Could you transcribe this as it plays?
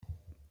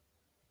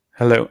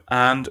Hello,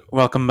 and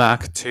welcome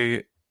back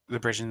to the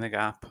Bridging the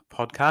Gap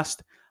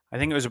podcast. I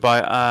think it was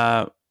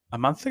about a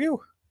month ago.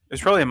 It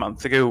was probably a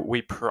month ago.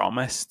 We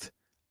promised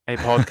a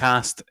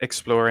podcast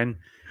exploring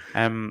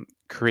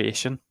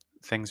creation,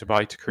 things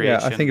about Yeah,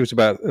 I think creation. it was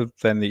about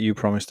then that you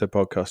promised a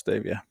podcast,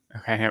 Dave. Yeah.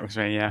 Okay, it was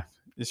me. Yeah,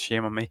 it's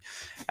shame on me.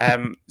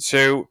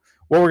 So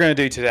what we're going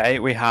to do today,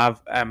 we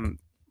have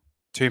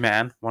two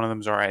men. One of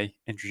them's already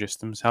introduced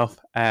himself.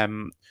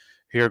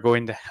 Who are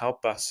going to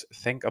help us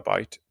think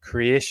about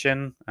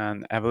creation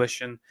and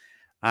evolution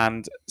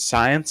and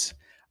science.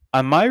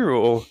 And my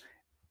role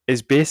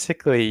is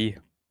basically,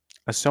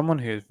 as someone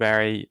who is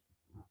very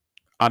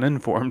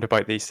uninformed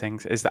about these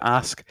things, is to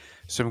ask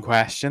some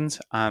questions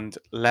and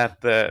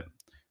let I'm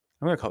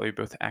going to call you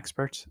both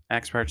experts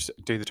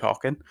do the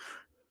talking.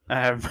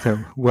 Um, So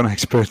one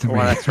expert than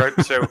one me.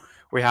 expert. So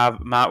we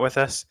have Matt with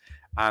us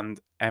and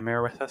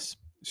Emir with us.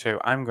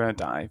 So I'm going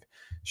to dive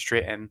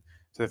straight in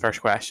to the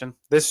first question.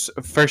 This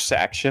first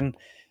section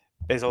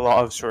is a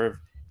lot of sort of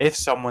if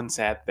someone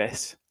said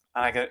this,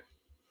 and I get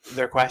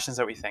they're questions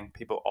that we think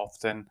people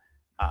often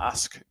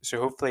ask.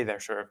 So hopefully they're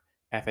sort of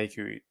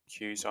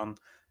FAQs on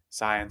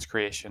science,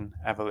 creation,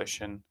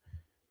 evolution,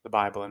 the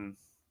Bible, and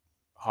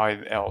how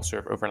it all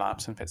sort of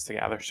overlaps and fits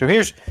together. So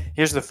here's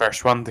the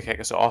first one to kick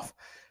us off.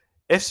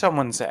 If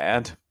someone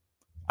said,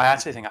 I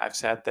actually think I've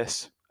said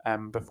this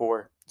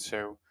before,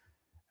 so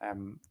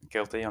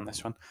guilty on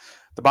this one.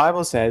 The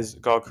Bible says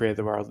God created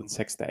the world in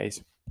 6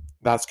 days.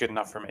 That's good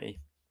enough for me.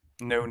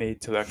 No need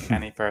to look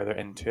any further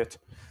into it.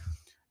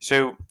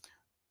 So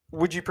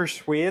would you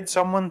persuade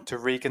someone to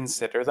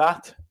reconsider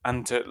that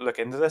and to look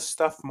into this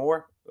stuff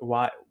more?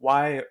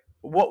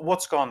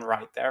 What's gone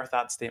right there with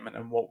that statement,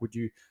 and what would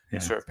you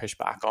sort of push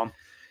back on?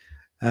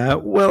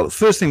 Well,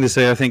 first thing to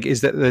say, I think, is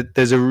that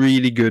there's a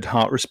really good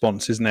heart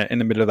response, isn't there, in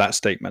the middle of that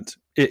statement?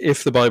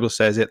 If the Bible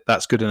says it,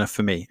 that's good enough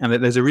for me. And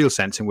there's a real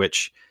sense in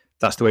which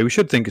that's the way we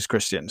should think as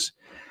Christians.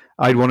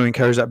 I'd want to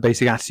encourage that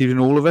basic attitude in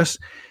all of us.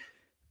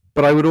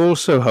 But I would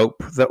also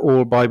hope that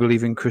all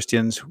Bible-believing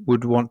Christians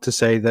would want to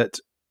say that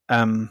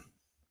they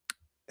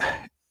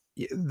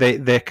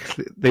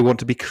want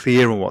to be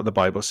clear on what the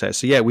Bible says.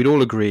 So yeah, we'd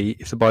all agree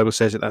if the Bible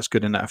says it, that's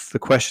good enough. The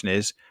question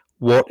is,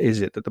 what is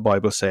it that the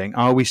Bible is saying?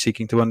 Are we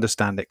seeking to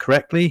understand it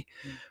correctly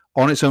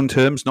on its own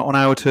terms, not on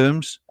our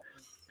terms?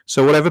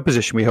 So whatever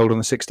position we hold on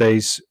the 6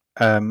 days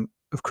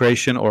of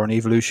creation or on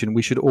evolution,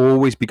 we should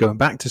always be going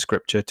back to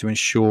Scripture to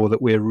ensure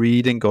that we're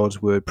reading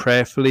God's word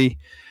prayerfully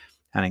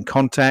and in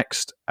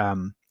context.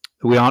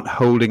 We aren't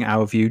holding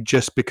our view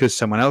just because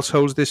someone else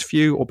holds this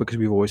view or because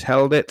we've always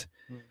held it.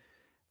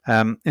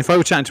 If I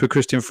were chatting to a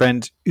Christian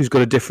friend who's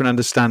got a different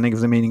understanding of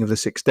the meaning of the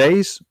 6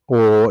 days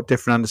or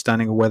different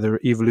understanding of whether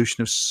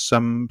evolution of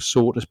some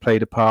sort has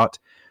played a part,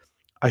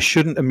 I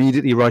shouldn't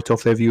immediately write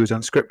off their view as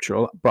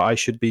unscriptural, but I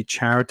should be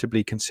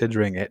charitably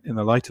considering it in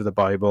the light of the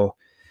Bible,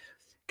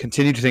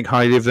 continue to think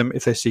highly of them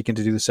if they're seeking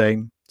to do the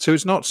same. So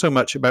it's not so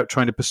much about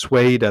trying to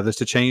persuade others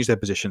to change their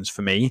positions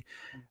for me,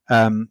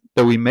 though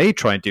we may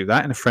try and do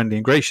that in a friendly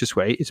and gracious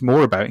way. It's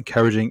more about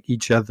encouraging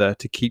each other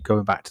to keep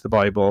going back to the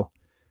Bible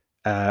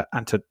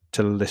and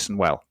to listen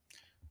well.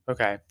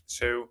 Okay,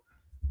 so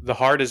the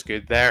heart is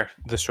good there.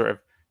 The sort of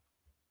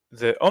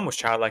the almost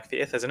childlike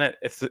faith, isn't it?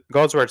 If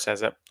God's word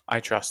says it,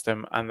 I trust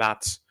Him, and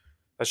that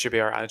should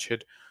be our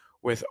attitude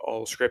with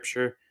all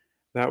Scripture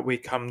that we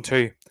come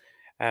to.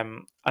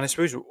 And I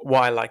suppose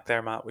what I like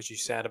there, Matt, was you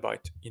said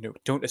about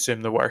don't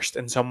assume the worst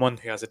in someone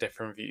who has a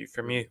different view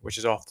from you, which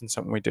is often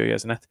something we do,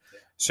 isn't it?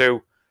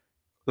 So,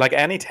 like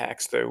any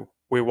text, though,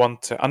 we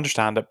want to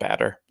understand it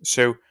better.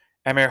 So,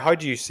 Emir, how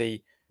do you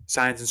see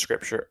science and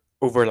Scripture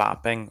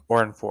overlapping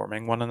or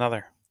informing one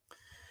another?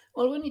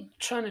 Well, when you're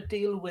trying to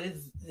deal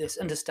with this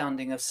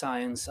understanding of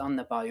science and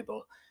the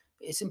Bible,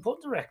 it's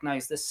important to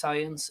recognize that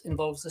science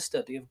involves the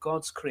study of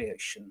God's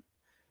creation.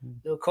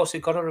 Of course,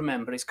 we've got to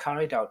remember it's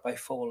carried out by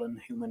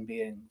fallen human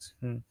beings.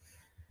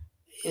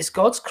 It's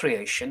God's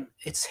creation,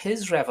 it's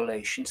His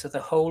revelation to the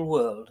whole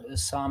world,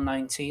 as Psalm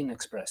 19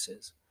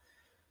 expresses.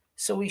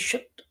 So we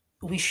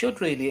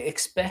should really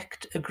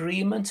expect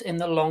agreement in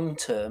the long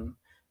term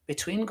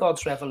between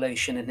God's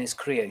revelation in His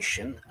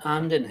creation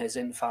and in His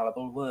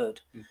infallible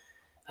word.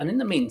 And in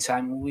the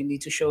meantime, we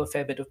need to show a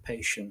fair bit of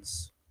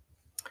patience.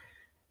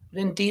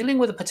 But in dealing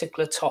with a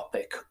particular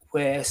topic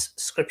where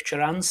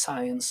Scripture and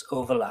science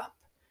overlap,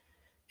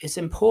 it's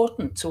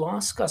important to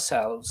ask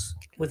ourselves,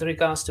 with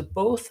regards to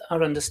both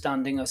our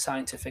understanding of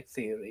scientific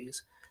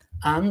theories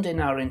and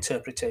in our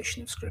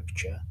interpretation of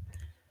Scripture,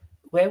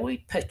 where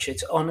we pitch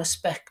it on a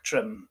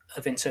spectrum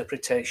of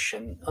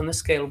interpretation. On the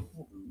scale,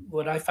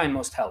 what I find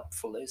most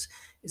helpful is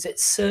it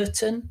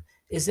certain,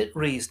 is it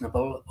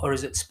reasonable, or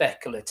is it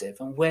speculative?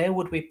 And where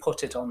would we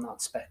put it on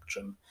that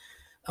spectrum?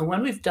 And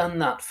when we've done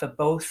that for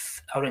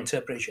both our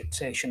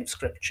interpretation of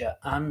Scripture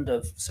and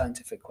of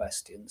scientific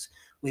questions,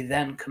 we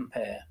then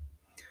compare.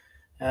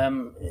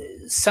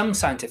 Some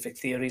scientific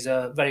theories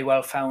are very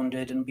well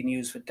founded and been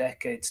used for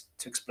decades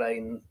to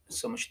explain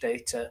so much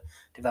data,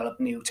 develop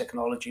new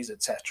technologies,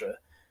 etc.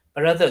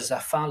 But others are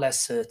far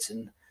less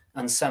certain,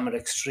 and some are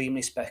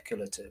extremely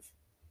speculative.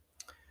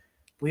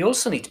 We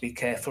also need to be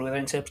careful with our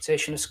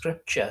interpretation of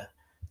Scripture,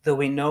 though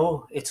we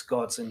know it's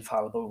God's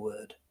infallible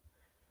word.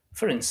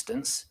 For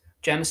instance,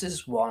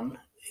 Genesis 1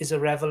 is a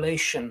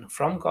revelation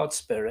from God's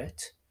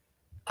Spirit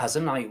as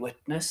an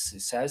eyewitness.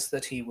 It says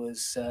that he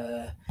was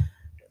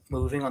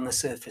moving on the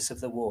surface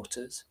of the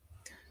waters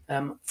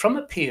from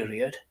a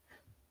period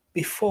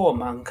before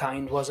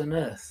mankind was on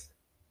earth.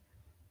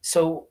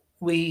 So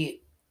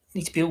we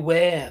need to be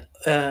aware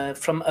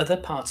from other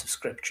parts of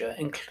Scripture,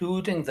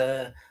 including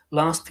the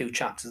last few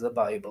chapters of the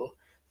Bible,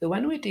 that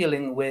when we're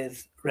dealing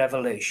with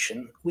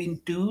revelation, we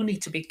do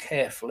need to be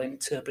careful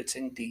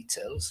interpreting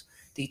details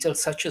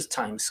such as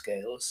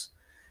timescales.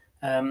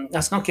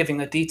 That's not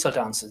giving a detailed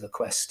answer to the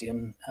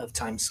question of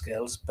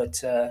timescales,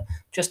 but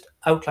just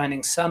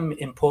outlining some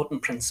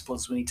important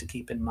principles we need to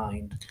keep in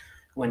mind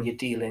when you're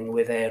dealing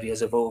with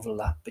areas of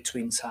overlap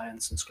between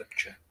science and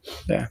Scripture.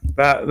 Yeah,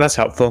 that's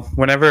helpful.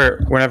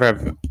 Whenever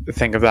I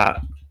think of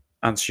that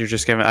answer you've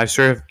just given, I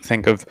sort of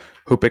think of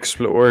Hope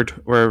Explored,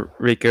 where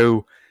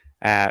Rico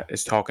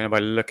is talking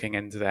about looking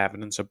into the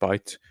evidence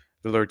about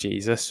the Lord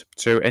Jesus.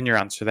 So in your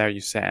answer there,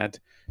 you said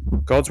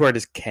God's word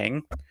is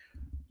king,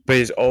 but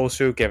he's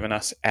also given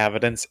us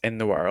evidence in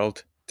the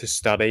world to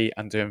study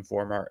and to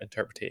inform our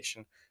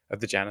interpretation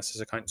of the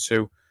Genesis account.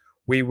 So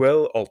we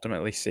will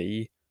ultimately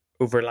see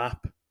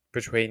overlap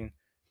between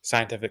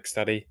scientific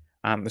study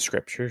and the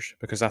scriptures,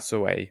 because that's the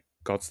way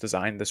God's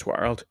designed this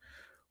world.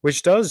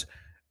 Which does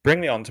bring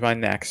me on to my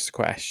next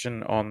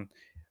question on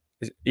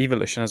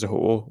evolution as a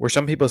whole, where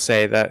some people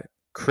say that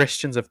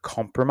Christians have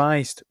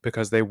compromised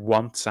because they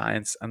want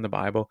science and the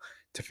Bible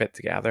to fit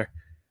together.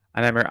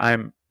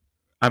 And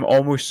I'm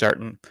almost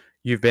certain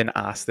you've been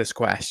asked this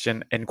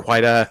question in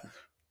quite a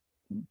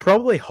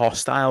probably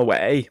hostile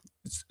way.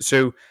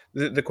 So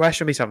the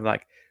question would be something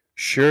like,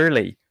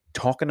 surely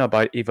talking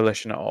about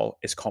evolution at all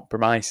is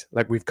compromise.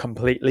 Like, we've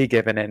completely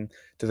given in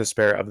to the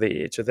spirit of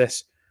the age of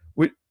this.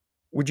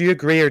 Would you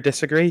agree or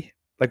disagree?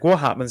 Like, what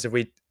happens if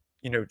we,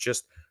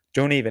 just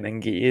don't even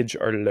engage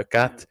or look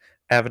at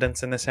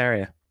evidence in this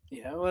area?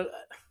 Yeah, well,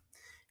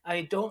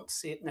 I don't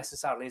see it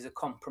necessarily as a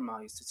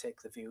compromise to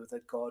take the view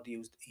that God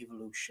used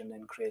evolution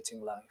in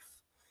creating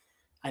life.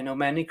 I know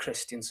many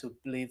Christians who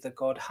believe that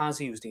God has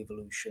used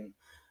evolution,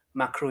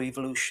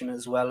 macroevolution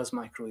as well as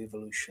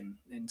microevolution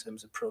in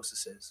terms of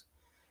processes.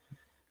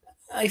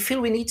 I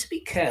feel we need to be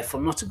careful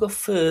not to go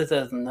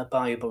further than the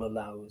Bible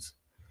allows.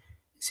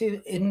 See,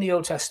 in the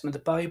Old Testament, the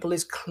Bible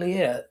is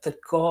clear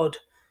that God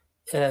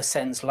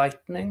sends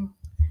lightning,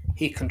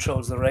 he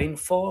controls the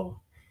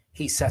rainfall,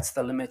 he sets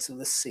the limits of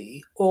the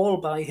sea, all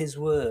by his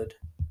word.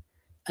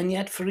 And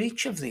yet for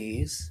each of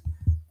these,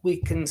 we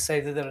can say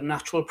that there are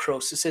natural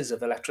processes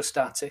of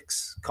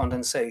electrostatics,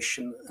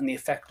 condensation, and the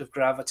effect of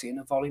gravity in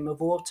a volume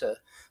of water.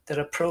 There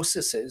are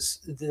processes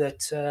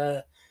that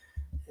are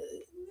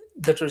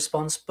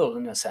responsible,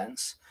 in a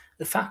sense.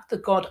 The fact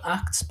that God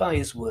acts by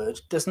his word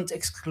doesn't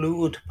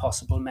exclude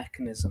possible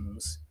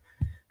mechanisms.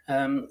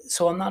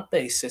 So on that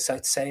basis,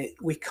 I'd say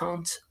we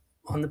can't,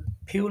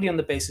 purely on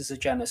the basis of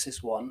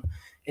Genesis 1,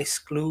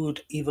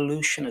 exclude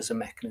evolution as a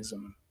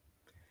mechanism.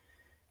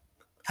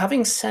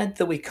 Having said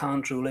that we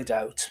can't rule it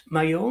out,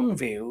 my own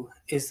view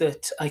is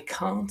that I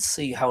can't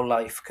see how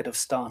life could have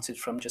started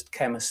from just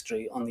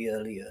chemistry on the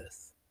early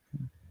Earth.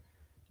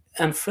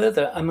 And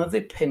further, I'm of the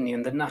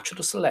opinion that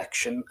natural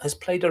selection has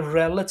played a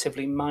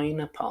relatively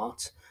minor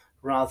part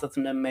rather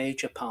than a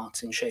major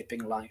part in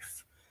shaping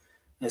life.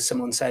 As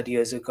someone said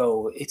years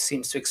ago, it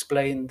seems to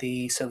explain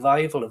the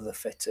survival of the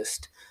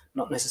fittest,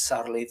 not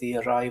necessarily the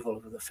arrival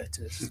of the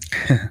fittest.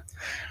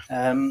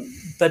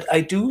 But I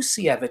do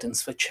see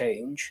evidence for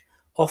change,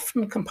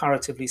 often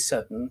comparatively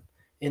sudden,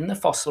 in the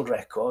fossil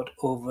record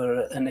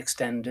over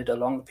a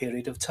long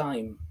period of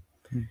time.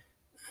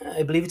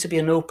 I believe it to be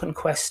an open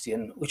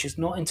question, which is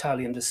not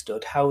entirely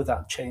understood how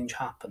that change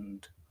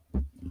happened.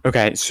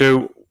 Okay,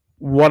 so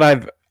what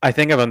I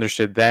think I've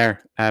understood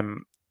there,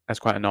 as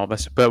quite a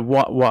novice, but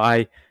what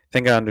I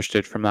think I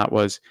understood from that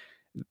was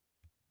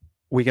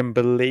we can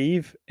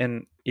believe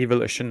in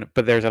evolution,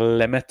 but there's a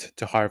limit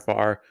to how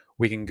far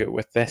we can go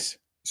with this.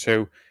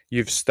 So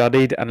you've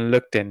studied and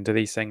looked into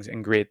these things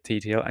in great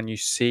detail, and you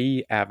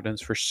see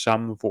evidence for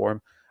some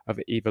form of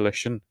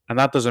evolution, and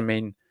that doesn't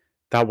mean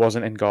that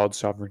wasn't in God's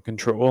sovereign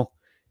control.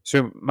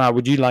 So, Matt,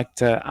 would you like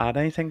to add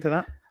anything to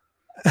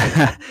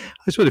that?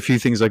 There's a few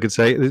things I could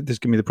say. This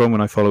gives me the problem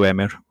when I follow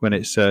Emir, when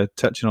it's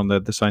touching on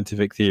the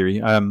scientific theory.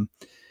 A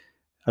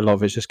lot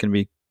of it's just going to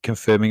be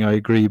confirming I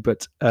agree.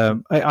 But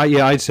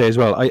I'd say as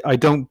well, I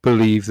don't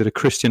believe that a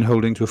Christian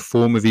holding to a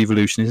form of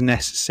evolution is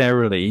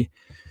necessarily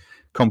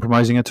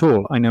compromising at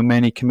all. I know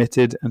many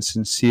committed and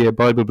sincere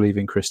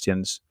Bible-believing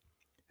Christians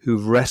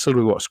who've wrestled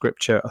with what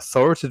Scripture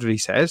authoritatively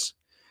says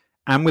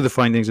and with the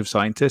findings of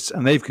scientists,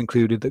 and they've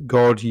concluded that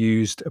God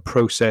used a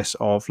process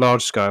of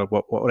large-scale,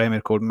 what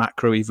Emir called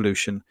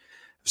macroevolution, of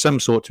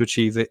some sort to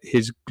achieve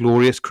his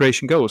glorious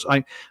creation goals.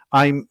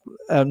 I'm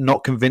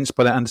not convinced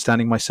by that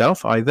understanding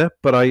myself either,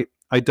 but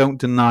I don't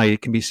deny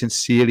it can be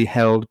sincerely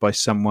held by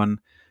someone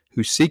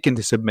who's seeking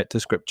to submit to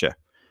Scripture.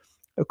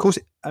 Of course,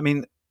 I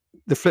mean,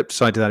 the flip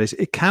side to that is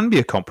it can be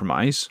a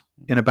compromise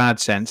in a bad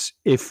sense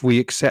if we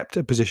accept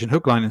a position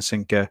hook, line, and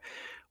sinker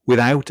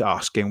without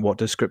asking what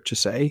does Scripture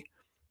say.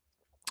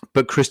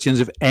 But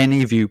Christians of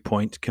any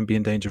viewpoint can be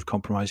in danger of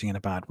compromising in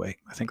a bad way.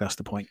 I think that's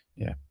the point.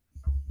 Yeah.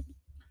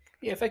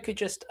 Yeah, if I could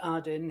just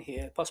add in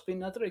here, possibly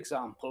another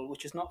example,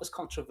 which is not as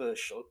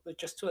controversial, but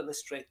just to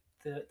illustrate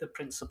the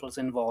principles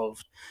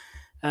involved.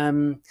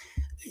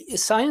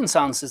 Science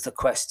answers the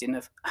question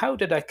of how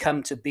did I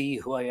come to be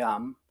who I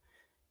am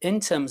in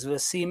terms of a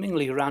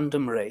seemingly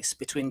random race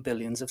between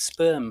billions of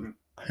sperm.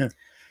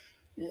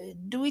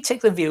 Do we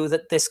take the view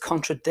that this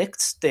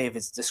contradicts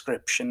David's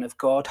description of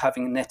God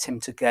having knit him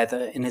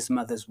together in his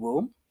mother's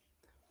womb?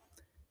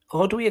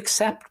 Or do we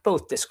accept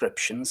both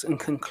descriptions and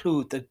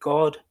conclude that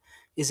God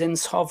is in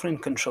sovereign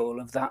control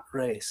of that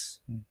race?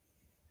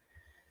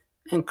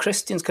 And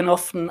Christians can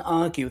often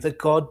argue that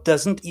God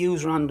doesn't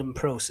use random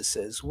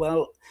processes.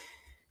 Well,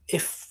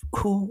 if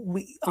who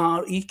we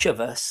are, each of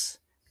us,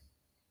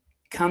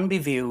 can be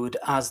viewed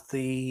as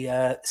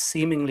the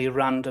seemingly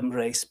random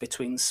race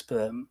between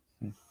sperm,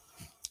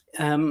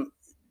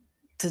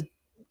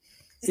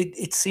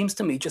 it seems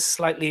to me just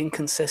slightly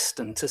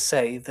inconsistent to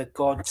say that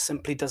God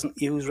simply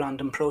doesn't use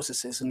random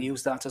processes and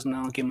use that as an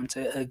argument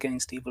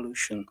against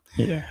evolution.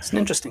 Yeah. It's an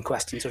interesting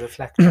question to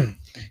reflect on.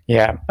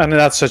 Yeah, and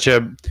that's such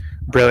a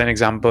brilliant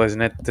example,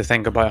 isn't it, to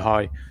think about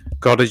how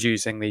God is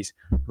using these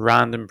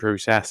random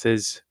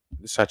processes,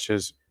 such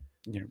as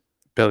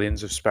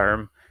billions of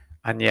sperm,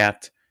 and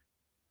yet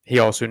he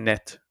also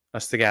knit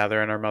us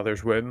together in our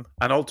mother's womb.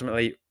 And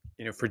ultimately,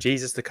 for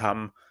Jesus to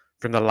come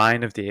from the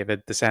line of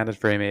David, descended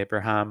from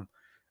Abraham,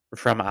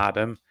 from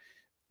Adam,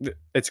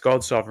 it's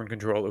God's sovereign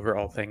control over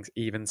all things,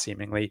 even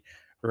seemingly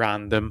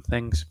random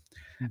things.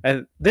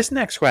 And this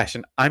next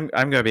question, I'm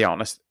going to be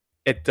honest,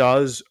 it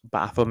does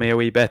baffle me a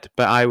wee bit,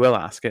 but I will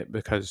ask it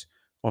because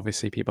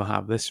obviously people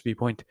have this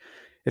viewpoint.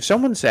 If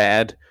someone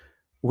said,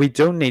 we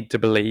don't need to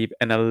believe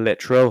in a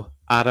literal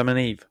Adam and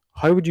Eve,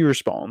 how would you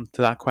respond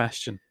to that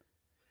question?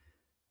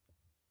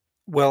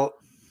 Well,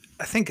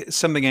 I think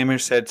something Emir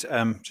said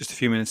just a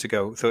few minutes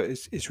ago, so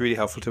it's really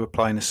helpful to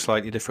apply in a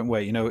slightly different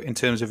way, in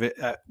terms of it,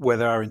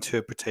 whether our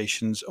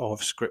interpretations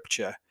of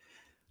Scripture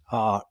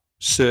are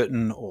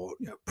certain or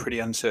pretty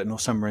uncertain or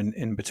somewhere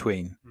in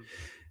between.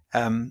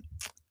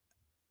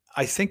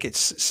 I think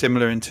it's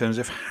similar in terms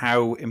of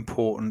how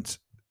important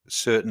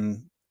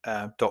certain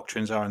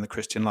doctrines are in the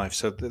Christian life.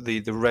 So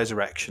the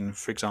resurrection,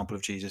 for example,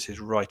 of Jesus is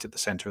right at the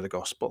center of the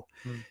gospel.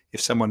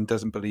 If someone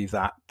doesn't believe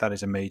that, that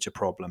is a major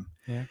problem.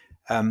 Yeah.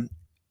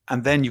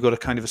 And then you've got a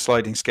kind of a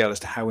sliding scale as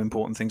to how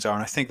important things are.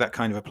 And I think that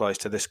kind of applies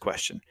to this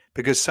question,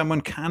 because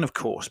someone can, of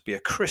course, be a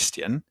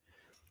Christian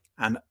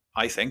and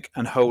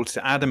hold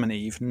to Adam and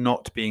Eve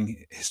not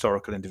being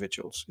historical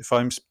individuals. If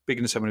I'm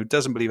speaking to someone who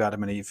doesn't believe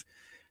Adam and Eve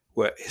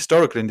were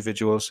historical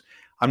individuals,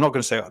 I'm not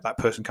going to say that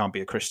person can't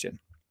be a Christian,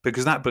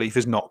 because that belief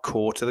is not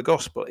core to the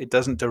gospel. It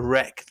doesn't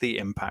directly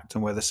impact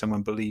on whether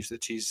someone believes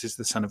that Jesus is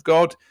the Son of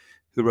God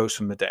who rose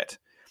from the dead.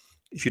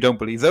 If you don't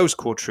believe those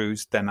core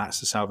truths, then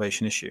that's a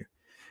salvation issue.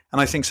 And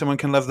I think someone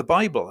can love the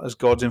Bible as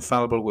God's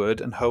infallible word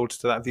and hold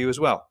to that view as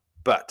well.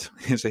 But,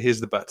 so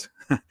here's the but.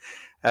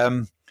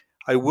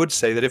 I would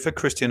say that if a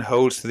Christian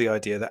holds to the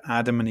idea that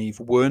Adam and Eve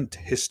weren't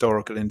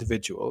historical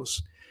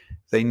individuals,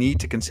 they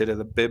need to consider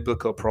the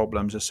biblical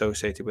problems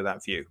associated with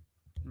that view.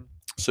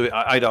 So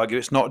I'd argue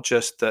it's not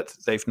just that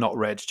they've not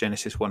read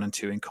Genesis 1 and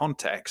 2 in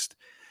context,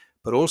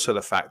 but also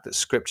the fact that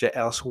Scripture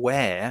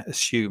elsewhere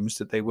assumes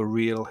that they were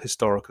real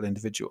historical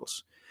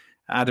individuals.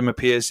 Adam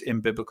appears in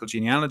biblical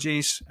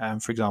genealogies,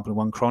 for example, in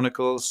 1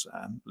 Chronicles,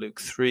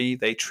 Luke 3,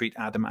 they treat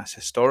Adam as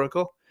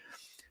historical.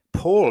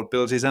 Paul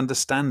builds his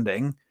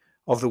understanding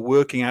of the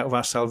working out of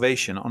our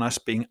salvation on us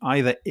being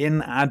either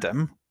in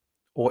Adam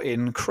or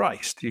in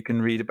Christ. You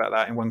can read about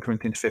that in 1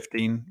 Corinthians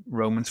 15,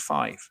 Romans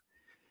 5.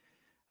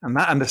 And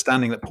that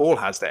understanding that Paul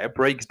has there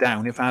breaks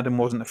down if Adam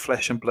wasn't a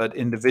flesh and blood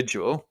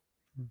individual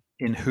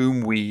in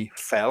whom we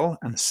fell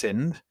and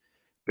sinned,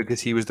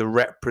 because he was the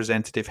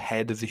representative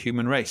head of the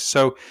human race.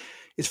 So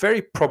it's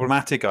very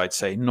problematic, I'd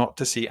say, not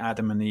to see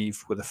Adam and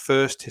Eve were the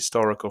first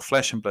historical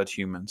flesh and blood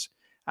humans.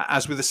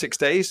 As with the 6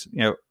 days,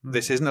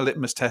 this isn't a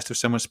litmus test of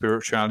someone's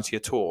spirituality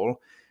at all,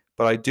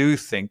 but I do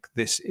think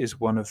this is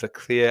one of the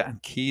clear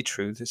and key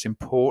truths that's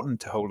important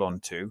to hold on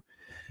to,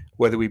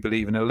 whether we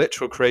believe in a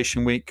literal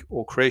creation week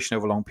or creation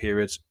over long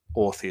periods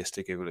or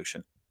theistic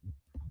evolution.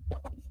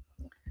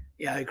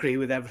 Yeah, I agree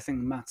with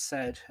everything Matt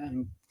said.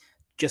 And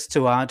just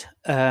to add,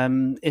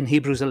 in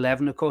Hebrews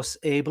 11, of course,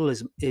 Abel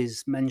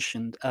is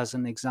mentioned as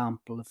an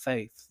example of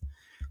faith.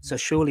 So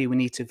surely we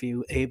need to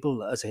view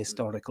Abel as a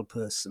historical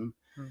person.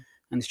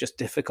 And it's just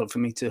difficult for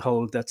me to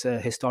hold that a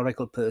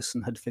historical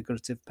person had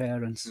figurative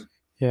parents.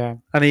 Yeah.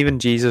 And even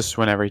Jesus,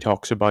 whenever he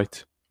talks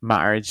about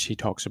marriage, he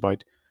talks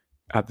about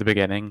at the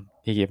beginning,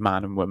 he gave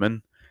man and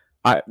woman.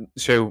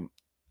 So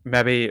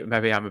maybe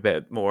I'm a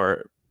bit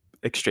more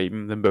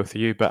extreme than both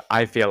of you, but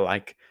I feel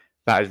like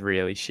that is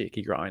really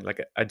shaky ground,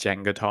 like a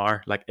Jenga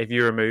tower. Like if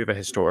you remove a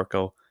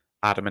historical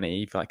Adam and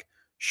Eve, like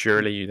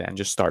surely you then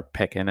just start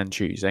picking and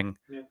choosing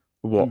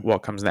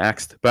what comes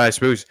next. But I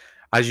suppose,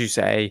 as you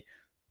say,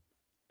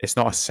 it's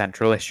not a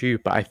central issue,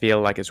 but I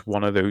feel like it's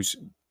one of those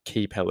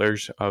key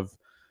pillars of,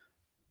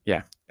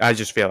 I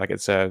just feel like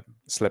it's a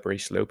slippery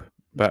slope.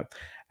 But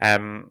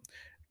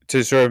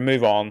to sort of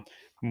move on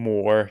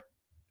more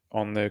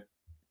on the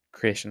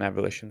creation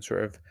evolution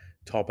sort of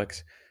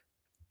topics,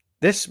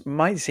 this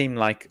might seem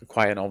like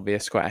quite an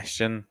obvious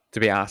question to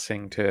be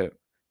asking to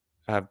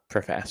a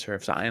professor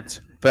of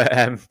science,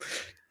 but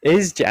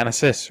is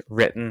Genesis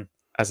written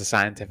as a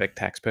scientific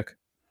textbook?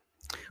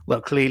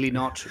 Well, clearly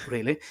not,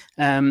 really.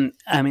 I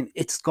mean,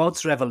 it's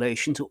God's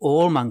revelation to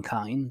all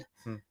mankind.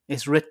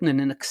 It's written in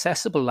an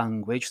accessible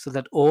language so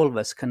that all of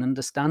us can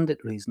understand it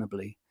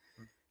reasonably.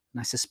 And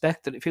I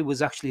suspect that if it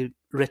was actually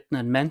written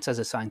and meant as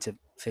a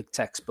scientific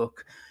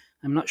textbook,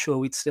 I'm not sure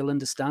we'd still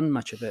understand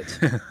much of it.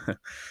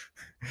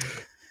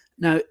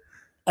 Now,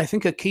 I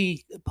think a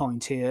key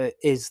point here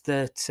is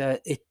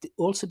that it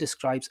also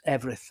describes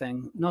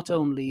everything, not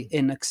only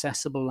in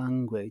accessible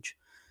language,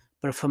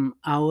 but from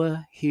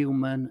our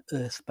human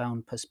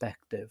earthbound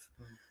perspective.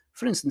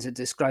 For instance, it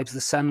describes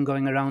the sun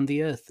going around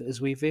the earth as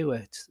we view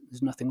it.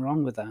 There's nothing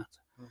wrong with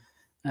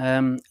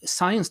that.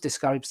 Science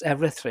describes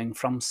everything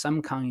from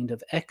some kind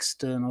of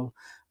external,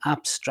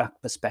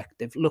 abstract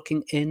perspective,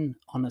 looking in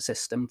on a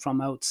system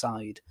from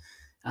outside.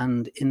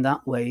 And in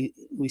that way,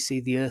 we see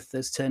the earth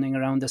as turning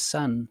around the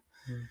sun.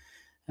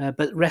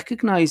 But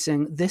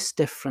recognizing this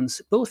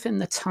difference, both in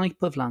the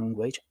type of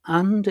language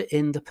and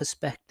in the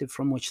perspective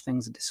from which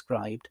things are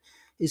described,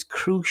 is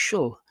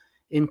crucial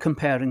in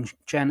comparing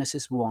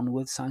Genesis 1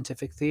 with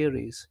scientific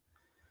theories.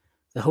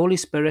 The Holy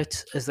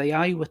Spirit, as the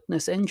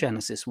eyewitness in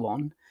Genesis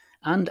 1,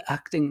 and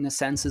acting in a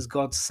sense as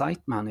God's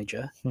site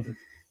manager,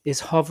 is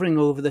hovering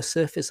over the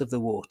surface of the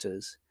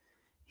waters.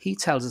 He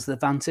tells us the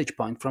vantage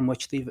point from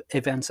which the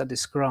events are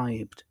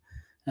described,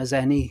 as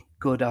any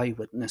good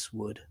eyewitness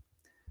would.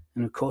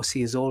 And of course,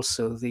 he is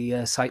also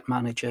the site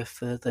manager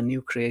for the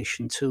new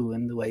creation too,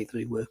 in the way that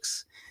he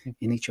works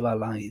in each of our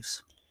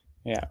lives.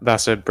 Yeah,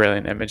 that's a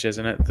brilliant image,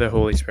 isn't it? The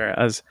Holy Spirit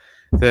as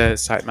the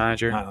site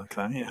manager. I like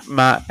that, yeah.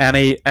 Matt,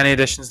 any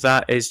additions to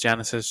that? Is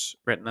Genesis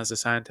written as a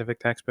scientific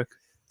textbook?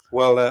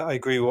 Well, I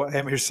agree with what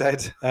Emir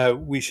said.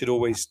 We should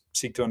always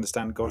seek to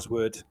understand God's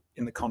word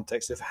in the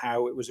context of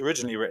how it was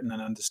originally written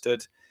and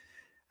understood.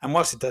 And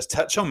whilst it does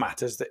touch on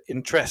matters that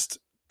interest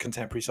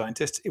contemporary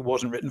scientists, it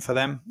wasn't written for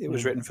them. It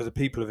was written for the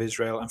people of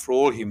Israel and for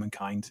all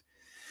humankind,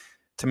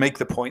 to make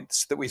the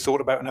points that we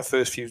thought about in our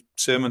first few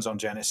sermons on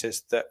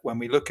Genesis, that when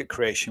we look at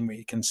creation,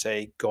 we can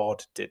say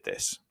God did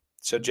this.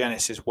 So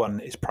Genesis 1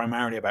 is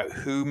primarily about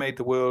who made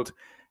the world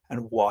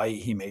and why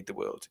he made the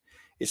world.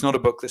 It's not a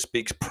book that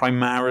speaks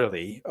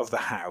primarily of the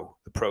how,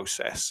 the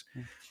process.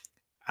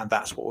 And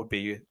that's what would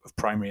be of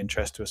primary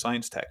interest to a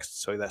science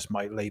text. So that's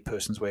my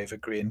layperson's way of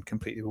agreeing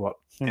completely with what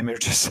Emir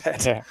just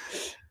said.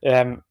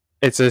 Yeah.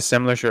 It's a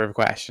similar sort of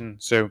question.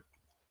 So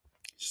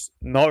it's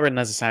not written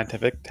as a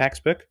scientific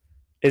textbook.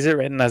 Is it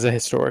written as a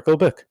historical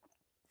book?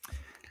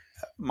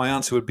 My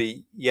answer would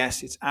be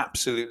yes, it's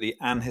absolutely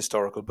an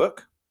historical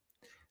book.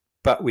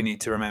 But we need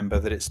to remember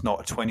that it's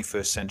not a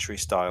 21st century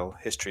style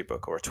history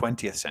book or a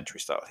 20th century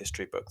style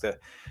history book.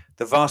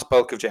 The vast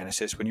bulk of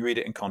Genesis, when you read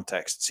it in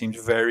context, seems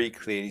very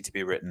clearly to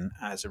be written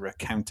as a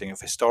recounting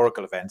of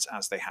historical events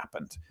as they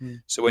happened.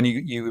 So when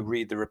you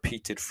read the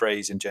repeated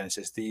phrase in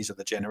Genesis, these are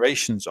the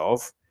generations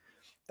of,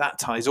 that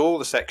ties all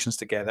the sections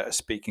together as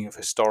speaking of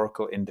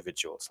historical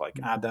individuals like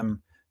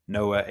Adam,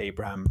 Noah,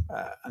 Abraham,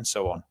 and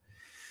so on.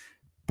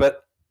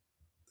 But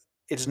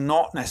it's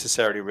not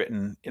necessarily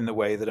written in the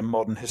way that a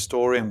modern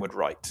historian would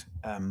write.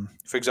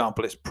 For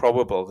example, it's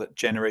probable that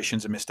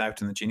generations are missed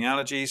out in the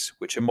genealogies,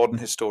 which a modern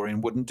historian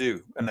wouldn't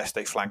do unless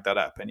they flagged that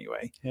up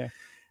anyway. Yeah.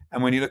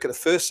 And when you look at the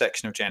first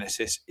section of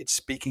Genesis, it's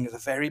speaking of the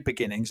very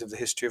beginnings of the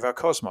history of our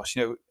cosmos.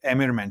 You know,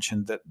 Emir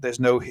mentioned that there's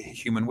no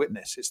human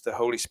witness. It's the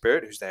Holy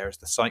Spirit who's there as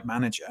the site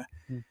manager.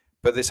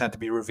 But this had to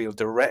be revealed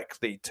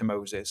directly to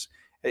Moses.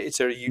 It's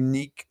a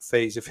unique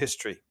phase of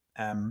history.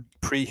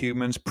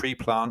 Pre-humans,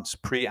 pre-plants,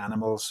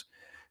 pre-animals,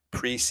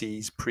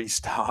 pre-seas,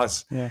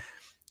 pre-stars. Yeah.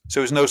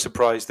 So it's no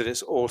surprise that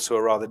it's also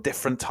a rather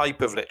different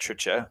type of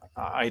literature,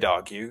 I'd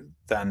argue,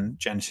 than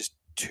Genesis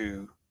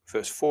 2,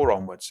 verse 4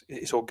 onwards.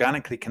 It's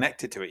organically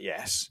connected to it,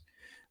 yes,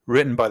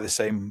 written by the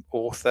same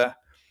author,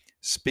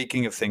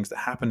 speaking of things that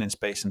happen in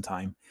space and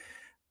time,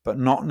 but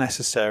not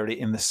necessarily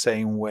in the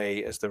same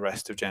way as the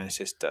rest of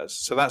Genesis does.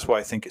 So that's why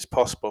I think it's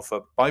possible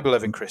for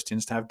Bible-loving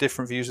Christians to have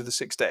different views of the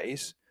 6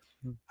 days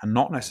and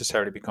not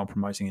necessarily be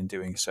compromising in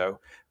doing so.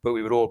 But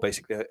we would all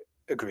basically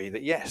agree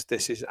that, yes,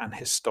 this is an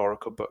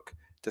historical book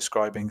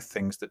describing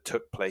things that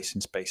took place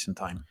in space and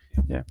time.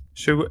 Yeah.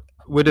 So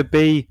would it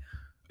be,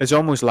 it's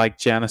almost like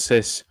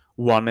Genesis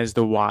 1 is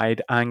the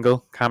wide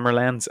angle camera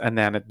lens, and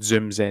then it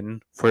zooms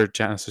in for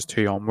Genesis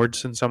 2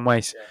 onwards in some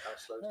ways. Yeah, that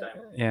slows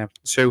down. Yeah.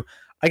 So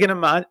I can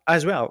imagine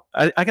as well.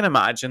 I can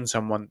imagine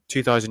someone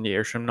 2,000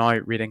 years from now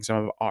reading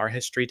some of our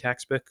history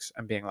textbooks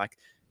and being like,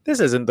 "This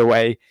isn't the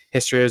way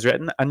history is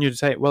written," and you'd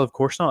say, "Well, of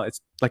course not.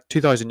 It's like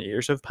 2,000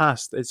 years have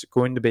passed. It's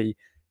going to be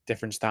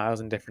different styles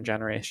and different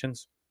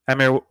generations."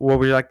 Emir, what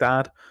would you like to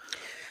add?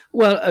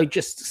 Well, I would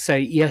just say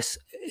yes,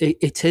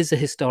 it is a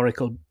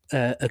historical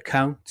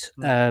account,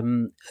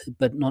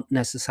 but not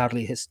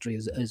necessarily history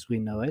as we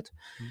know it.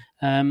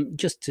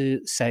 Just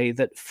to say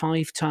that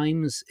 5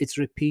 times it's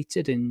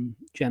repeated in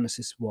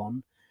Genesis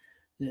 1,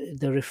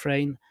 the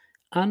refrain,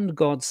 and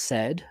God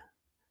said,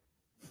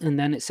 and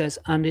then it says,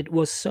 and it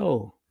was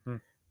so.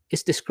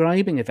 It's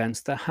describing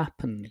events that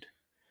happened.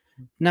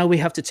 Now we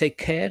have to take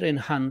care in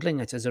handling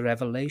it as a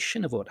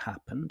revelation of what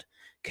happened,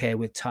 care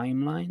with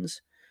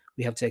timelines.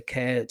 We have to take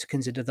care to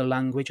consider the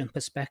language and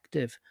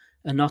perspective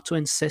and not to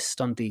insist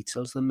on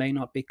details that may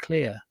not be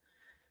clear.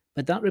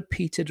 But that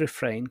repeated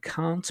refrain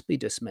can't be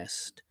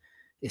dismissed.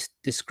 It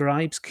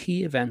describes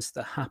key events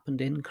that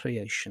happened in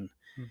creation.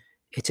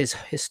 It is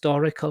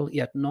historical,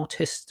 yet not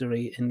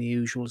history in the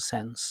usual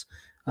sense,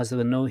 as there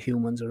were no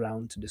humans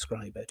around to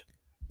describe it.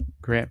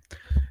 Great.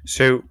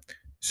 So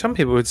some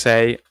people would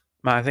say,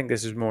 Matt, I think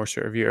this is more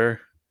sort of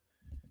your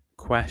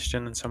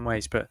question in some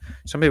ways, but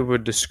some people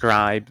would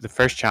describe the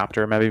first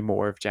chapter, maybe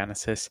more of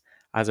Genesis,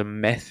 as a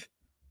myth.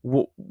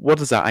 What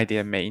does that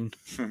idea mean?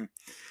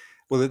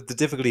 Well, the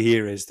difficulty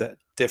here is that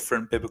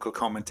different biblical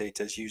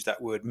commentators use that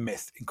word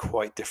myth in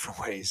quite different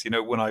ways.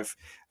 When over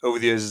the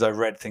years, as I've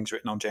read things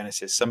written on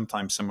Genesis,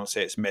 sometimes someone will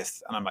say it's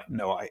myth, and I'm like,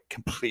 no, I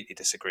completely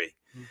disagree.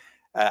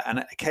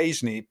 And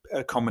occasionally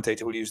a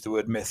commentator will use the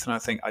word myth, and I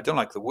think, I don't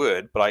like the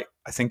word, but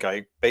I think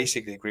I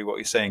basically agree with what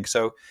you're saying.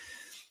 So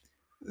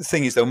the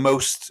thing is, though,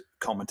 most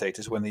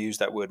commentators, when they use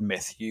that word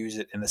myth, use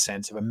it in the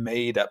sense of a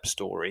made-up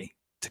story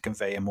to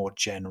convey a more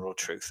general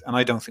truth. And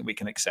I don't think we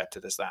can accept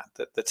it as that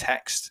the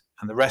text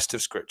and the rest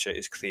of Scripture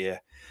is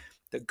clear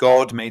that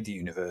God made the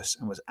universe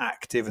and was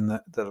active in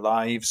the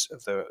lives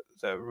of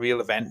the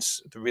real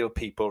events, the real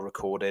people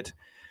recorded.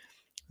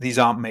 These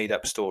aren't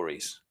made-up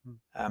stories.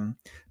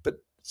 But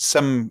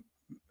some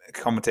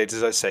commentators,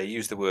 as I say,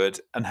 use the word,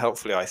 and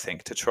helpfully, I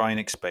think, to try and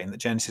explain that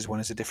Genesis 1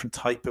 is a different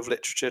type of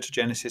literature to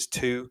Genesis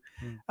 2.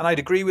 And I'd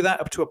agree with that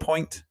up to a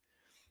point.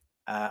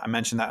 I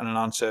mentioned that in an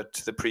answer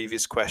to the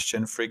previous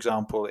question. For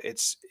example,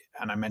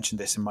 and I mentioned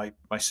this in my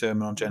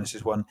sermon on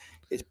Genesis 1,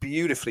 it's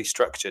beautifully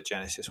structured,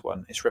 Genesis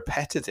 1. It's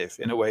repetitive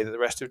in a way that the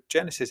rest of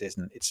Genesis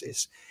isn't.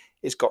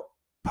 It's got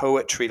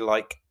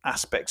poetry-like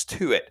aspects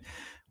to it.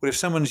 But if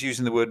someone's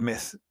using the word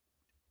myth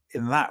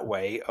in that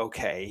way,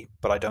 okay,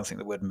 but I don't think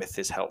the word myth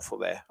is helpful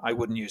there. I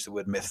wouldn't use the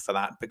word myth for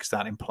that, because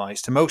that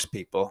implies to most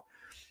people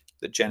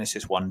that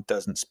Genesis 1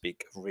 doesn't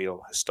speak of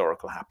real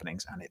historical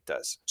happenings, and it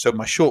does. So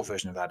my short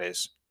version of that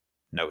is,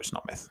 no, it's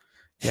not myth.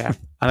 Yeah,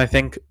 and I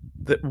think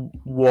that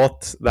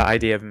what the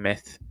idea of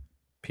myth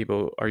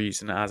people are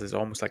using it as is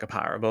almost like a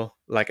parable,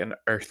 like an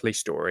earthly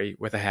story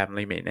with a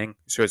heavenly meaning.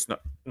 So it's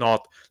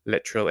not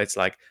literal. It's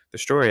like the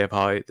story of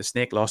how the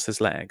snake lost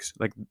his legs.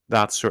 Like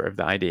that's sort of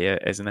the idea,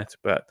 isn't it?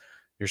 But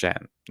you're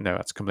saying no,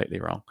 that's completely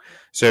wrong.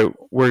 So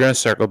we're going to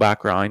circle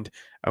back around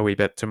a wee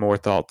bit to more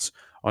thoughts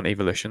on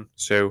evolution.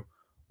 So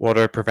what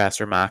are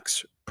Professor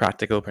Mack's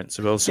practical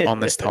principles on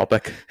this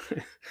topic?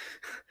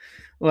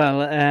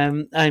 Well,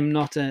 I'm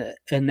not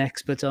an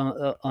expert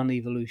on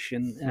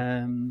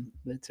evolution,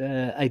 but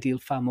I deal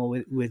far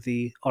more with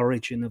the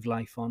origin of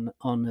life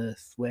on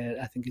Earth, where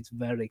I think it's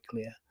very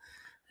clear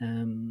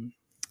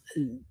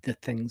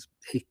that things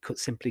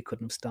simply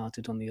couldn't have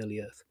started on the early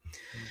Earth.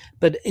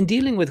 But in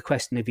dealing with the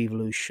question of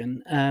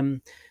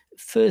evolution,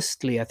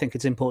 firstly, I think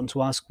it's important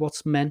to ask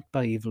what's meant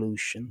by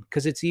evolution,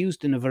 because it's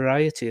used in a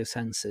variety of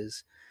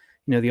senses.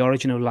 The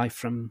origin of life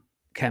from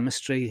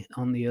chemistry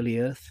on the early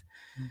Earth,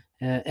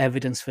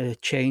 evidence for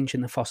change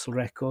in the fossil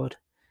record,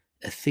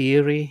 a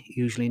theory,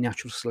 usually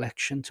natural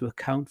selection, to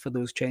account for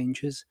those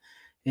changes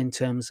in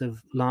terms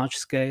of large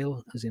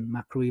scale, as in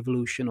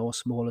macroevolution, or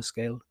smaller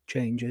scale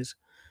changes,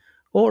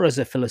 or as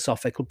a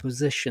philosophical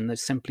position that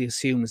simply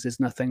assumes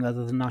there's nothing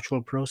other than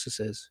natural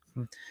processes.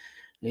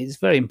 It's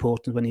very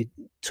important when you're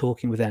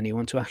talking with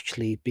anyone to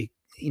actually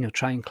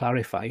try and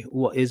clarify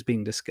what is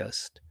being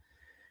discussed.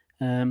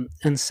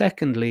 And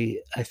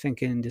secondly, I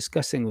think in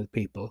discussing with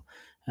people,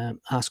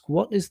 ask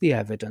what is the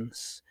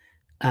evidence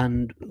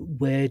and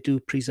where do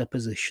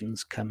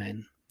presuppositions come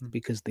in,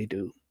 because they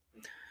do.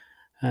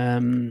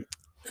 And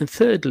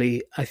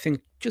thirdly, I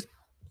think just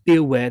be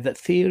aware that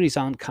theories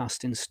aren't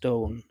cast in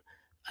stone,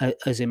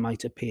 as it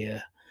might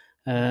appear.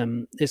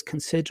 There's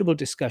considerable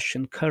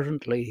discussion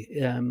currently.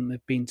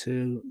 I've been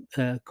to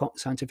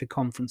scientific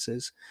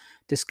conferences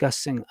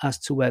discussing as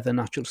to whether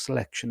natural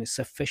selection is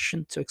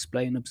sufficient to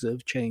explain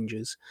observed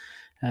changes.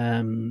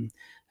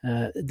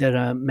 There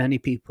are many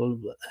people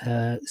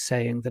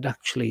saying that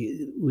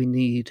actually we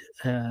need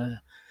a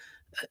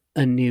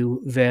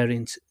new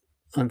variant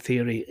on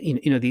theory.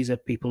 These are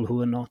people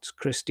who are not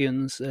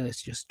Christians,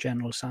 it's just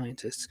general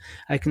scientists.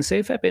 I can say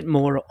a fair bit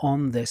more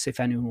on this if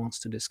anyone wants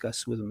to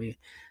discuss with me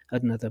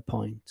at another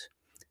point.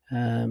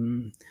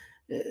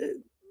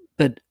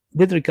 But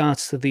with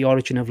regards to the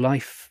origin of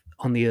life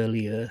on the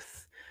early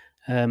Earth,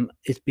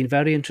 it's been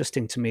very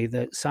interesting to me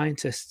that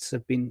scientists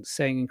have been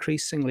saying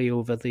increasingly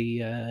over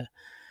the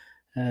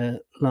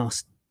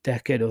last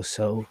decade or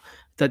so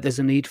that there's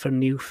a need for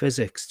new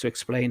physics to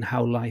explain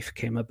how life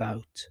came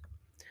about.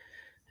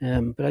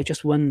 But I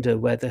just wonder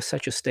whether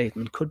such a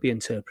statement could be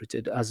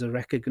interpreted as a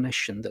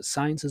recognition that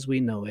science as we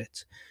know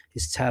it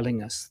is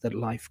telling us that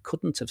life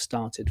couldn't have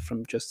started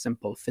from just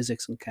simple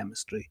physics and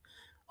chemistry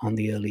on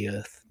the early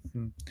Earth.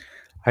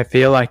 I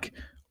feel like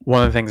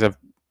one of the things I've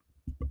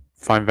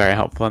found very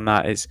helpful in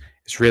that is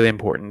it's really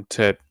important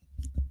to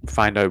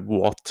find out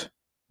what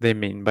they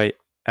mean by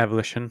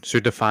evolution. So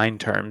define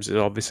terms is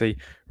obviously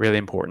really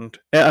important.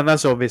 And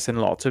that's obvious in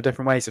lots of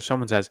different ways. If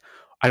someone says,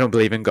 I don't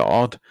believe in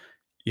God,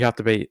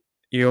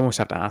 you almost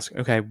have to ask,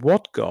 okay,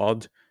 what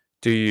God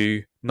do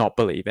you not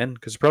believe in?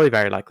 Because it's probably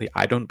very likely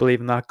I don't believe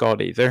in that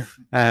God either.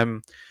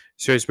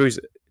 So I suppose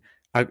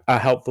a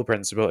helpful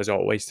principle is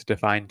always to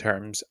define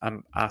terms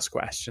and ask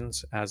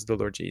questions, as the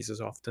Lord Jesus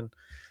often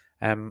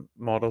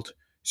modeled.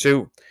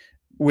 So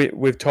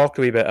we've talked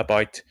a wee bit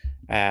about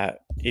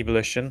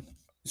evolution.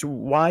 So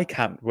why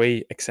can't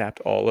we accept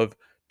all of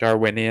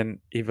Darwinian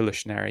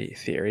evolutionary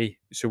theory?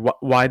 So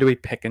why do we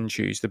pick and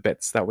choose the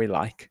bits that we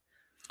like?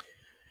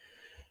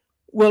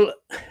 Well,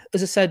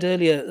 as I said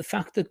earlier, the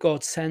fact that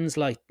God sends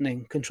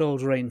lightning,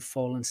 controls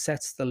rainfall, and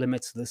sets the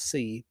limits of the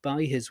sea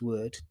by his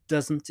word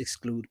doesn't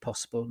exclude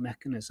possible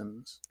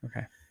mechanisms.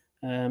 Okay.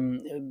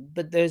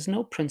 But there's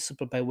no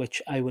principle by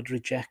which I would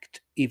reject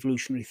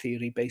evolutionary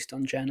theory based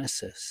on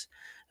Genesis.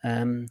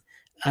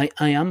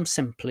 I am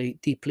simply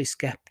deeply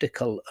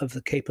skeptical of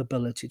the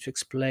capability to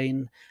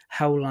explain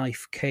how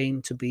life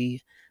came to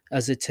be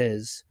as it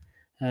is.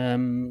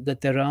 That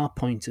there are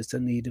pointers to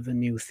need of a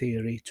new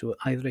theory to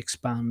either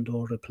expand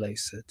or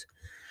replace it.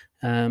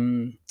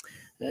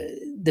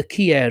 The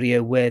key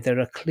area where there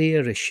are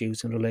clear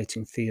issues in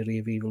relating theory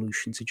of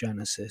evolution to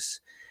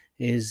Genesis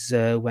is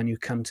when you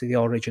come to the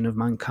origin of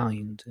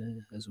mankind,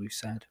 as we've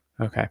said.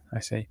 Okay, I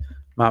see.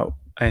 Matt,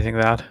 anything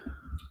to add?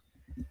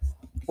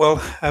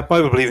 Well,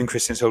 Bible-believing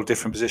Christians hold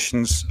different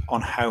positions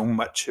on how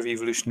much of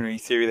evolutionary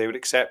theory they would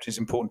accept. It's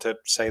important to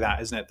say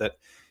that, isn't it? That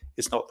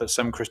it's not that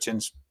some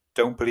Christians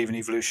don't believe in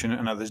evolution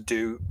and others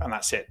do, and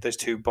that's it. There's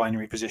two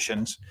binary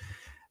positions.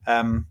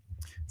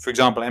 For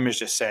example, Emma's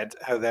just said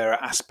how there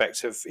are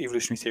aspects of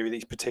evolutionary theory that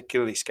he's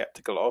particularly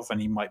skeptical of,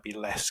 and he might be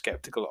less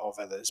skeptical of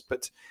others.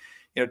 But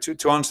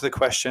to answer the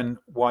question,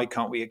 why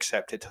can't we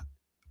accept it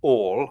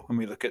all when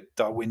we look at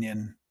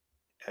Darwinian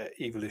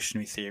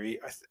evolutionary theory,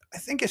 I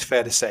think it's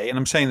fair to say, and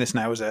I'm saying this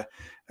now as a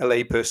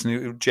layperson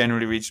who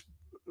generally reads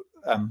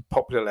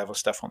popular level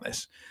stuff on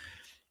this,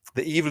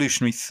 the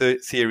evolutionary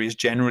theory is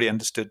generally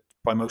understood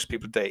by most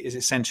people today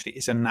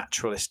is a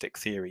naturalistic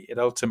theory. It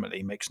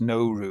ultimately makes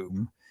no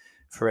room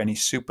for any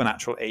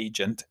supernatural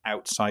agent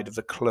outside of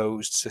the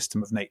closed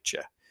system of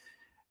nature.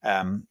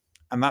 And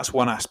that's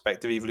one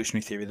aspect of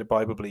evolutionary theory the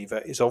Bible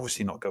believer is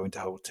obviously not going to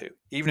hold to.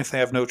 Even if they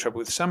have no trouble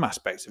with some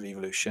aspects of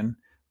evolution,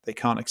 they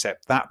can't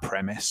accept that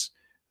premise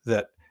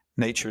that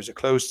nature is a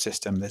closed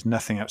system, there's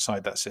nothing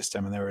outside that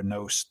system, and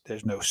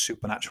there's no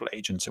supernatural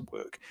agents at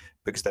work,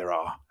 because there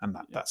are, and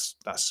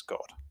that's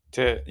God.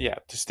 To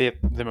state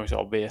the most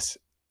obvious,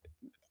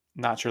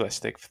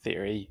 naturalistic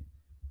theory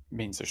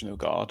means there's no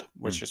God,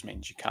 which just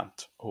means you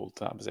can't hold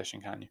to that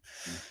position, can you?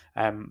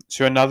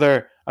 So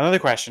another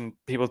question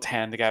people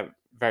tend to get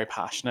very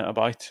passionate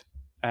about,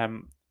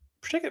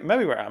 particularly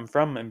maybe where I'm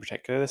from in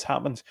particular, this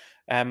happens.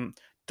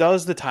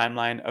 Does the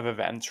timeline of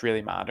events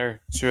really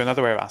matter? So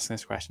another way of asking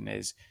this question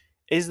is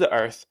the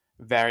Earth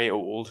very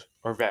old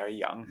or very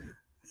young?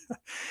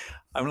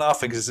 I'm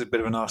laughing because it's a bit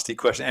of a nasty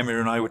question. Emma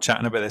and I were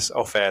chatting about this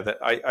off air, that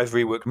I've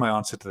reworked my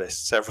answer to this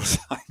several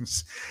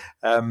times.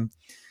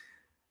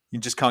 You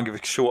just can't give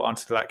a short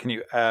answer to that, can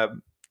you?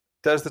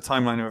 Does the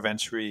timeline of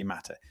events really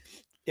matter?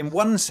 In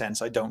one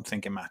sense, I don't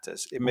think it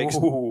matters. It makes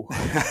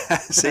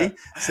see,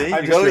 you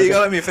got to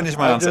let me finish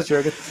my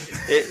answer.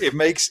 It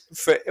makes,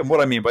 and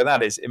what I mean by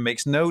that is, it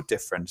makes no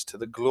difference to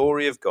the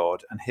glory of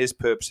God and His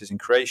purposes in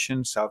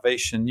creation,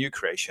 salvation, new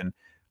creation,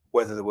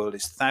 whether the world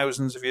is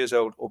thousands of years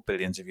old or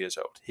billions of years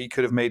old. He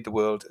could have made the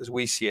world as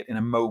we see it in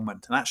a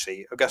moment, and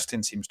actually,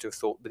 Augustine seems to have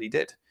thought that he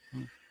did.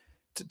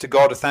 To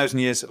God, 1,000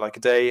 years is like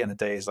a day, and a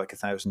day is like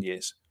 1,000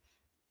 years.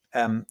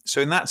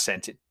 So in that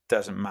sense, it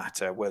doesn't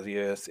matter whether the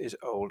Earth is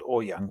old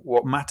or young.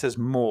 What matters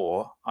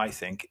more, I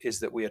think, is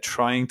that we are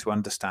trying to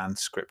understand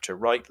Scripture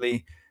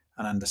rightly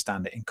and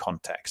understand it in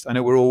context. I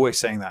know we're always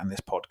saying that in this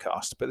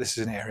podcast, but this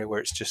is an area where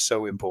it's just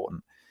so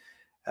important.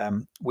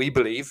 We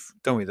believe,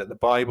 don't we, that the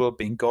Bible,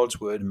 being God's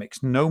word,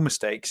 makes no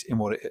mistakes in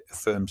what it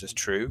affirms as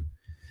true,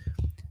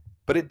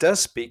 but it does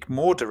speak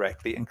more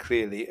directly and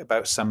clearly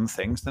about some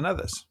things than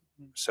others.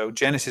 So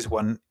Genesis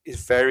 1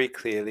 is very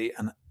clearly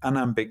and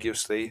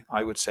unambiguously,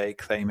 I would say,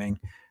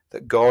 claiming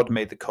that God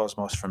made the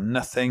cosmos from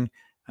nothing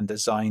and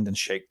designed and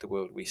shaped the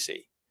world we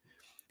see.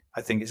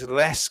 I think it's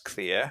less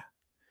clear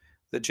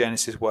that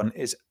Genesis 1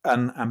 is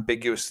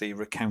unambiguously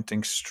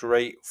recounting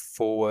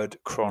straightforward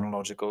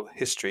chronological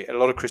history. A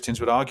lot of Christians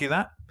would argue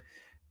that,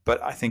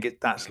 but I think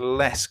that's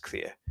less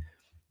clear.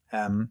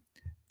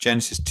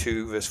 Genesis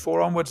 2 verse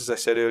 4 onwards, as I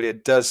said earlier,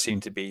 does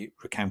seem to be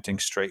recounting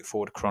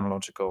straightforward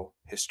chronological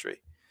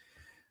history.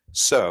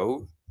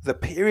 So the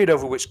period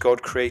over which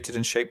God created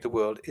and shaped the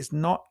world is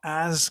not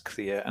as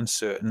clear and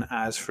certain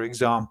as, for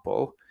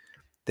example,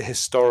 the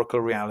historical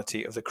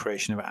reality of the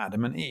creation of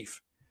Adam and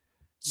Eve.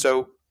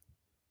 So,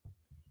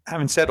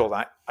 having said all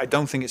that, I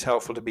don't think it's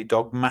helpful to be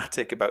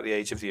dogmatic about the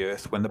age of the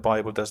earth when the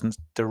Bible doesn't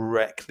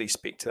directly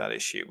speak to that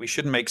issue. We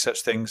shouldn't make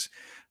such things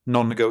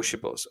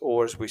non-negotiables,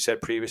 or, as we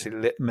said previously,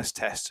 litmus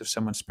tests of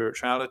someone's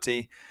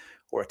spirituality,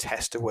 or a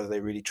test of whether they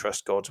really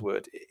trust God's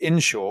word. In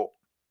short,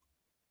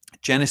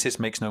 Genesis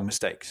makes no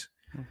mistakes,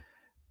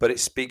 but it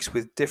speaks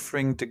with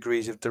differing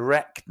degrees of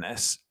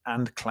directness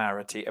and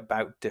clarity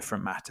about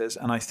different matters.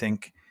 And I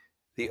think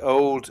the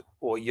old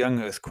or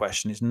young earth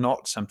question is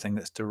not something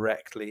that's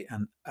directly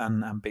and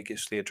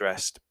unambiguously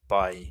addressed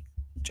by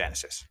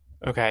Genesis.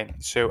 Okay,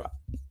 so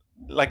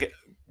like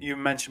you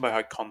mentioned about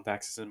how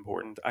context is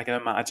important. I can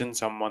imagine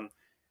someone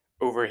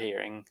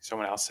overhearing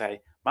someone else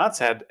say, Matt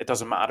said it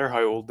doesn't matter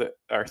how old the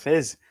earth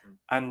is.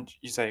 And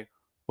you say,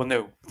 well,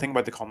 no, think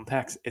about the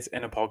context. It's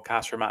in a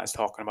podcast where Matt is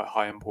talking about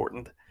how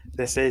important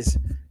this is.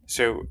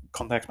 So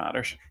context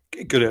matters.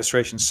 Good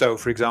illustration. So,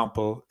 for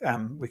example,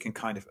 we can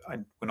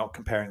we're not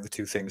comparing the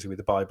two things with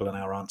the Bible and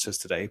our answers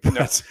today, but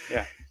No,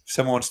 yeah. if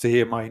someone wants to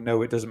hear my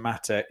no, it doesn't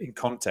matter in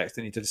context,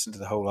 they need to listen to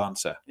the whole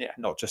answer, Yeah.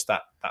 not just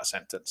that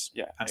sentence.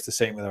 Yeah. And it's the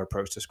same with our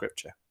approach to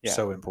scripture. Yeah.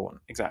 So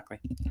important. Exactly.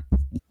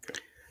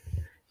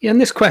 Yeah, in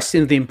this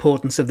question of the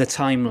importance of the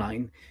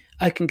timeline,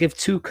 I can give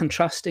two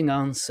contrasting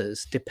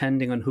answers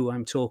depending on who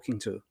I'm talking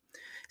to.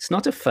 It's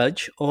not a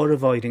fudge or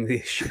avoiding the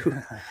issue.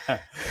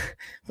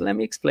 Let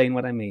me explain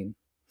what I mean.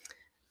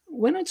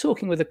 When I'm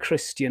talking with a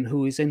Christian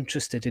who is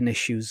interested in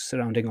issues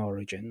surrounding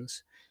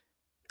origins,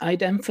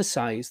 I'd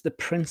emphasize the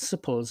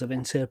principles of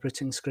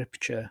interpreting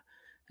scripture,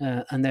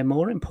 and they're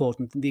more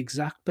important than the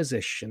exact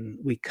position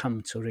we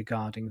come to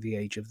regarding the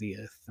age of the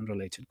earth and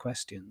related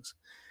questions.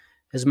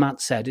 As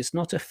Matt said, it's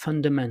not a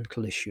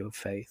fundamental issue of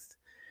faith.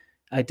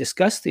 I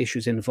discuss the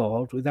issues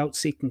involved without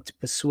seeking to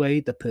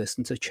persuade the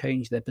person to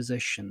change their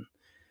position.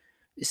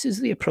 This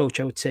is the approach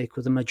I would take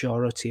with the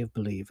majority of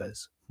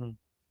believers.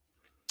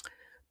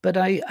 But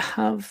I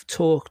have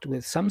talked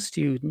with some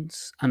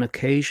students and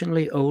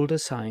occasionally older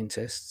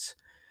scientists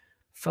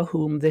for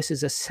whom this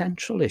is a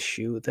central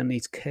issue that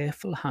needs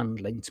careful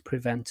handling to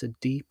prevent a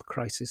deep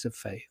crisis of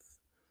faith.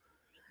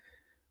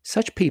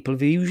 Such people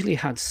have usually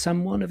had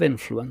someone of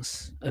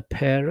influence, a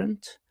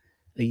parent,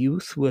 a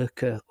youth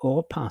worker,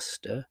 or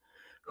pastor,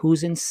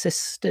 who's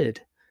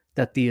insisted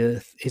that the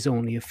earth is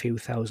only a few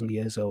thousand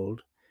years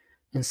old,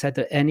 and said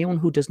that anyone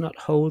who does not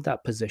hold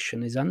that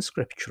position is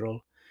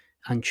unscriptural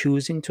and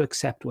choosing to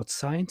accept what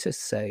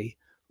scientists say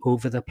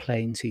over the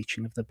plain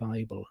teaching of the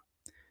Bible.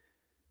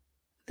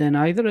 Then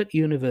either at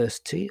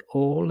university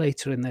or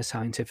later in their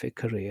scientific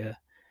career,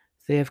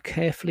 they have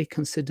carefully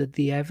considered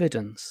the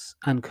evidence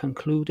and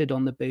concluded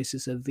on the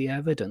basis of the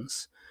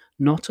evidence,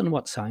 not on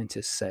what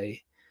scientists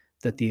say,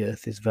 that the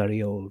earth is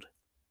very old.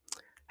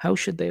 How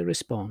should they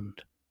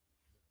respond?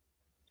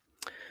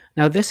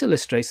 Now, this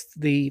illustrates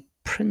the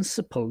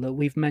principle that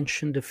we've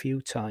mentioned a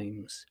few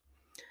times.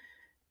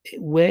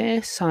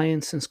 Where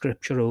science and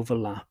scripture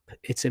overlap,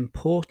 it's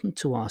important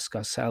to ask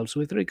ourselves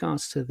with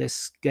regards to this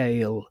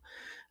scale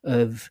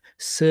of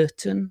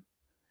certain,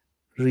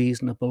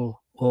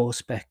 reasonable, or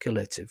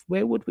speculative.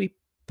 Where would we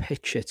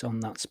pitch it on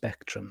that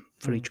spectrum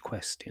for each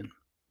question?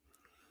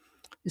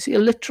 You see, a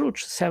literal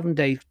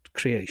 7-day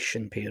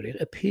creation period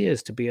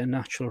appears to be a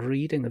natural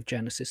reading of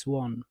Genesis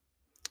 1.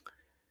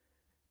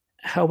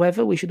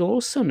 However, we should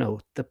also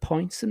note the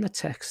points in the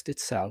text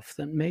itself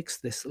that makes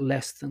this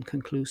less than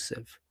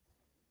conclusive.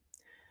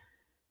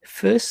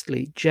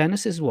 Firstly,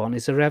 Genesis 1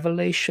 is a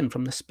revelation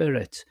from the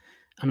Spirit,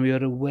 and we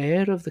are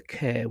aware of the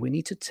care we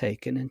need to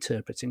take in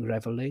interpreting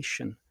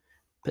revelation,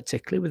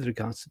 particularly with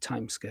regards to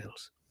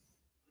timescales.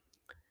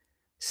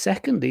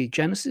 Secondly,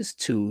 Genesis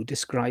 2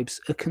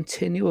 describes a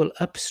continual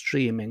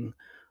upstreaming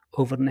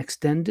over an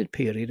extended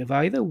period of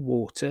either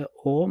water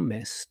or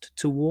mist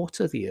to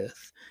water the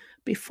earth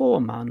before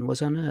man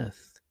was on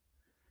earth.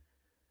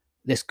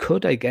 This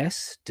could, I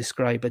guess,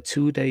 describe a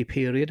 2-day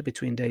period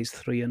between days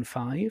 3 and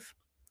 5,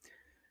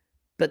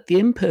 but the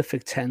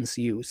imperfect tense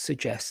use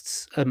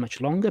suggests a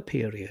much longer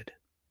period.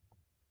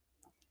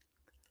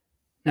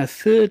 Now,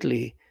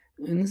 thirdly,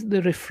 in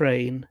the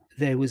refrain,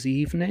 there was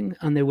evening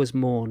and there was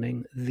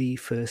morning the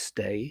first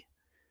day,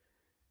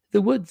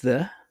 the word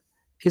the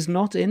is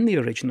not in the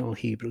original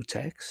Hebrew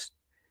text.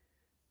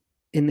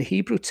 In the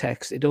Hebrew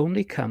text, it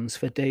only comes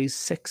for days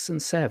 6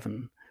 and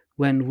 7,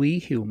 when we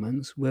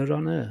humans were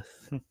on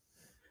earth.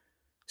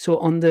 So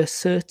on the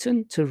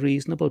certain to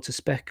reasonable to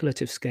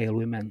speculative scale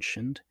we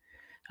mentioned,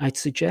 I'd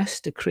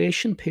suggest a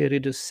creation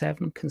period of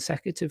 7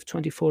 consecutive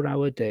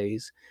 24-hour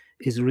days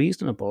is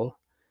reasonable,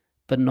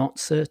 but not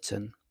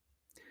certain.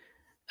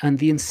 And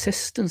the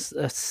insistence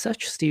that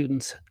such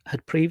students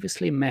had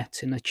previously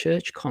met in a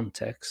church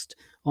context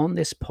on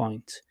this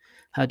point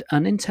had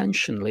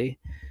unintentionally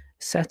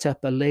set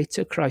up a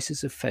later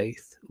crisis of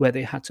faith where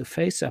they had to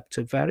face up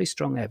to very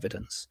strong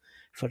evidence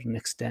for an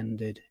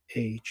extended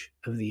age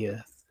of the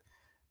earth.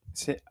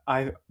 See,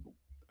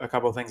 a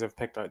couple of things I've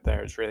picked out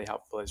there is really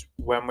helpful is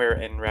when we're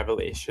in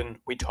Revelation,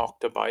 we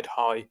talked about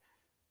how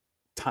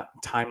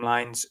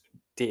timelines,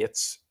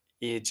 dates,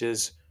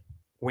 ages,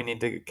 we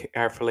need to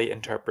carefully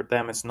interpret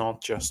them. It's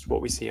not just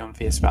what we see on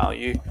face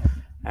value.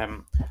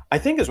 I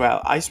think as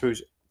well, I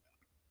suppose,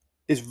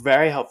 is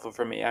very helpful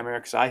for me, Emma,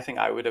 because I think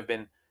I would have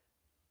been,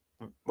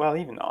 well,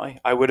 even now,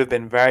 I would have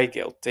been very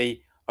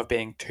guilty of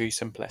being too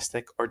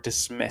simplistic or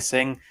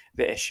dismissing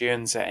the issue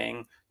and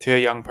saying to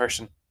a young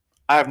person,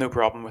 I have no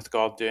problem with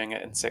God doing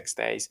it in 6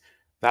 days.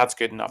 That's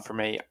good enough for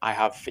me. I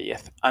have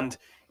faith. And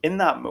in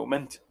that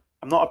moment,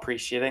 I'm not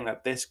appreciating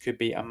that this could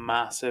be a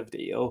massive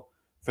deal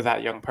for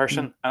that young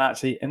person. And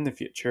actually, in the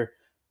future,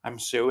 I'm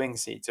sowing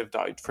seeds of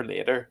doubt for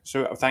later.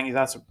 So thank you.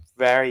 That's a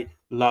very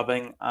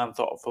loving and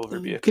thoughtful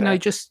rebuke. Can there. I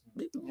just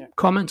Yeah.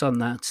 comment on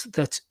that?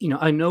 That,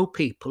 I know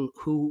people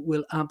who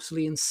will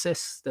absolutely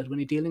insist that when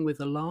you're dealing with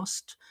the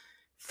last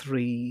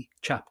 3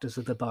 chapters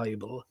of the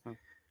Bible,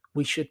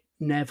 we should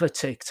never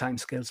take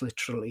timescales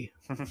literally.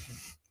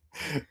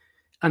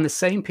 And the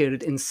same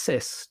period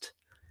insist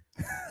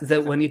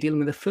that when you're dealing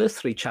with the first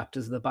 3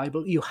 chapters of the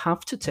Bible, you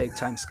have to take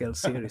timescales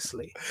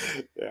seriously.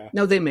 Yeah.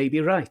 Now, they may be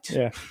right.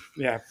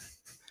 Yeah.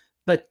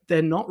 But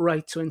they're not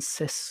right to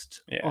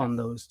insist Yeah. on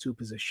those 2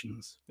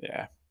 positions.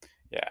 Yeah.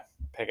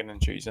 Picking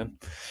and choosing.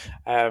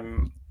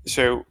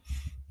 So,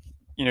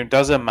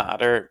 does it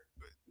matter?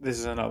 This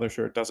is another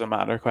sort of doesn't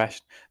matter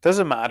question. Does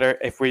it matter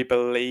if we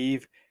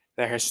believe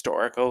they're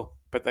historical,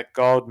 but that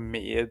God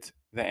made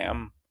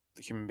them,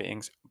 the human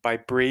beings, by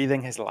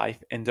breathing his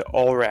life into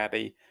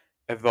already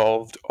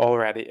evolved,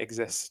 already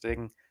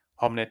existing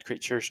hominid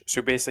creatures?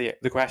 So basically,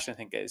 the question I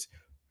think is,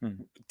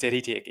 did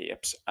he take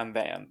apes and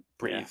then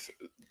breathe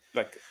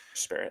like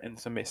spirit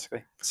into them,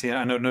 basically? See,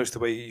 I notice the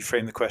way you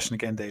frame the question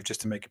again, Dave, just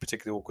to make it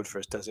particularly awkward for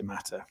us. Does it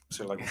matter?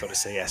 So, like, we've got to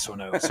say yes or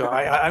no. So,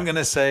 I'm going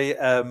to say,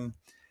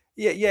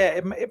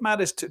 it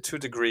matters to a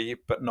degree,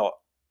 but not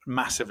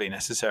massively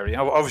necessary.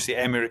 Obviously,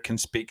 Emir can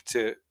speak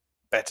to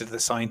better the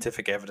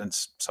scientific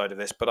evidence side of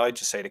this, but I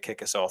just say to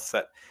kick us off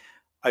that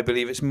I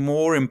believe it's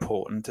more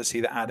important to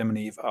see that Adam and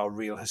Eve are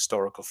real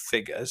historical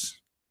figures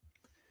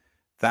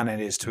than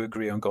it is to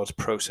agree on God's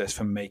process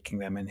for making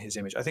them in his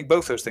image. I think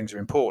both those things are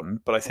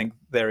important, but I think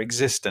their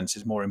existence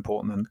is more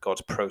important than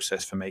God's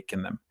process for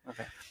making them.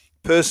 Okay.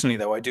 Personally,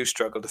 though, I do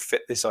struggle to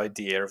fit this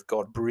idea of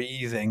God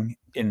breathing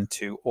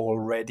into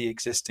already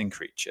existing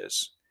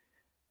creatures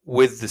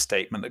with the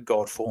statement that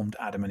God formed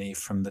Adam and Eve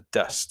from the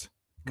dust.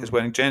 Because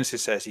when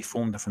Genesis says he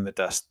formed them from the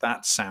dust,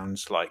 that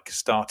sounds like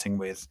starting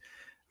with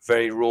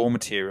very raw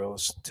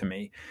materials to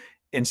me.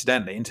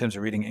 Incidentally, in terms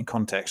of reading it in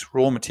context,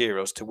 raw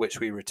materials to which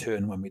we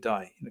return when we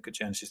die. Look at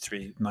Genesis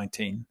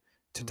 3:19.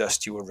 To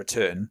dust you will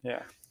return.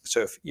 Yeah.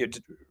 So if you're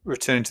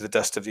returning to the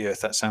dust of the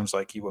earth, that sounds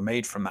like you were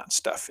made from that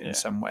stuff in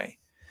some way.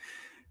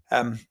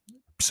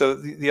 So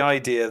the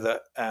idea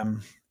that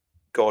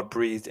God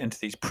breathed into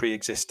these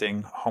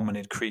pre-existing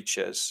hominid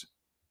creatures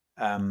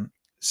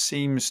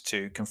seems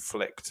to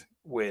conflict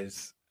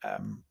with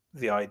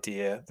the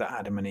idea that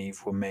Adam and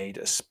Eve were made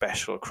as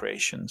special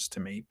creations to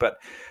me. But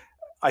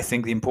I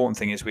think the important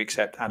thing is we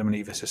accept Adam and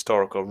Eve as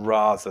historical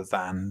rather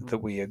than that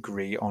we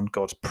agree on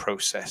God's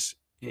process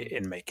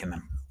in making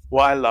them.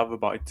 What I love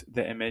about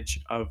the image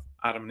of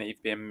Adam and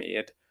Eve being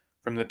made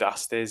from the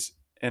dust is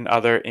in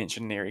other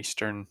ancient Near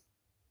Eastern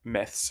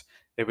myths,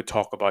 they would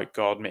talk about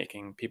God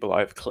making people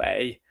out of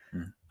clay.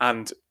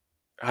 And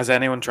has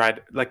anyone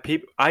tried, like,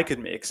 people, I could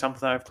make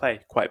something out of clay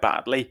quite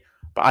badly,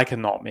 but I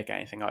cannot make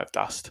anything out of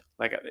dust.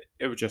 Like,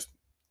 it would just,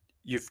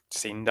 you've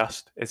seen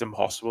dust. It's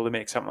impossible to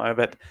make something out of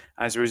it.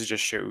 And I suppose it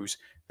just shows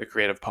the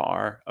creative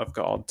power of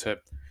God to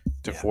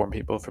form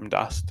people from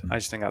dust. I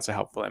just think that's a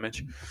helpful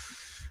image.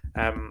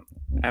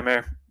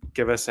 Emma,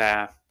 give us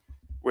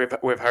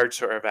we've heard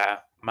sort of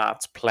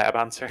Matt's pleb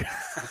answer.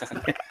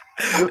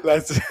 I'm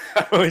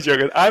only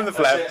joking. I'm the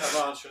pleb.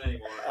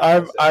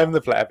 I'm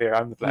the pleb here.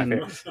 I'm the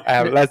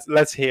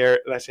pleb here.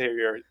 Let's hear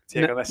your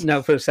take on this.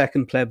 No, for a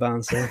second pleb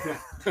answer.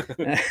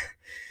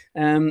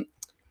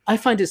 I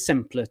find it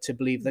simpler to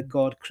believe that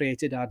God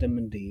created Adam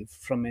and Eve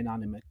from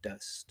inanimate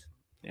dust.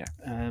 Yeah.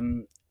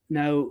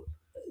 Now,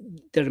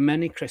 there are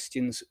many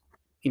Christians,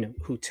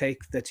 who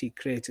take that he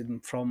created them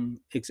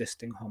from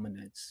existing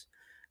hominids.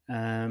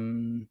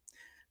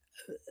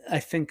 I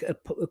think a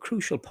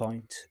crucial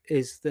point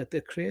is that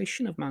the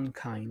creation of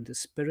mankind as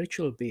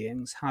spiritual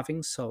beings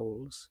having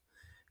souls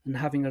and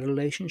having a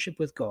relationship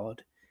with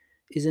God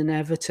is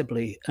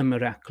inevitably a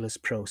miraculous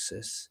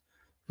process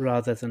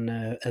rather than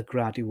a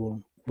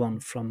gradual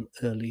one from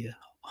earlier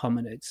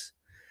hominids.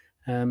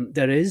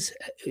 There is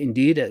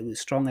indeed a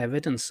strong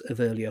evidence of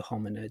earlier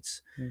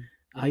hominids.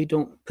 I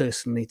don't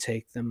personally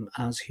take them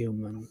as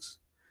humans.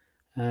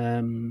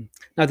 Now,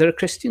 there are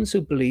Christians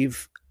who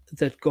believe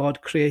that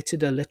God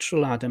created a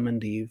literal Adam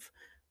and Eve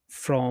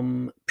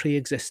from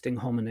pre-existing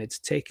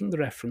hominids, taking the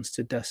reference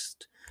to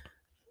dust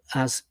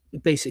as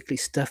basically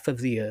stuff of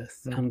the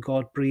earth, and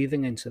God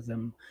breathing into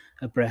them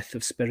a breath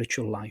of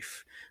spiritual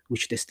life,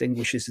 which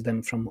distinguishes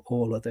them from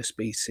all other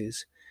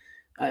species.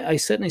 I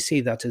certainly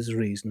see that as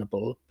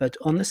reasonable, but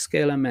on the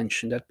scale I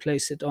mentioned, I'd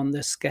place it on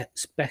the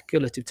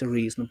speculative to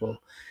reasonable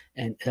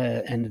end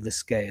of the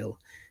scale,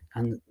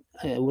 and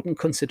I wouldn't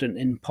consider it an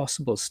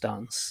impossible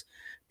stance,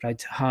 but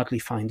I'd hardly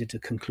find it a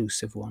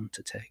conclusive one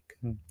to take.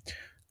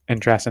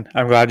 Interesting.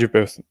 I'm glad you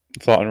both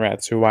thought and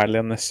read so widely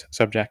on this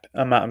subject.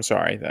 Matt, I'm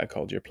sorry that I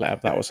called you a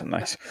pleb. That wasn't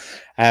nice.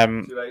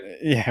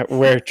 Yeah,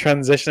 we're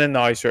transitioning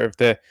now sort of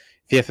to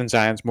faith and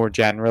science more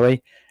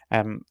generally.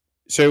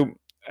 So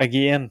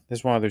again, this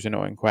is one of those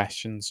annoying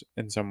questions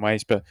in some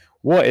ways, but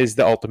what is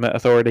the ultimate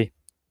authority?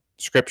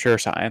 Scripture or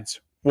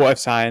science? What if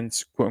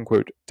science, quote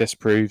unquote,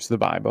 disproves the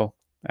Bible?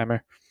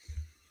 Emma?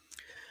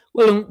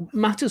 Well, in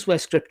matters where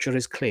Scripture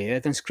is clear,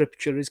 then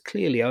Scripture is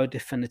clearly our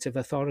definitive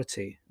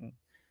authority.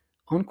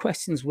 On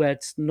questions where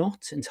it's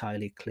not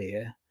entirely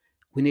clear,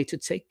 we need to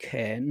take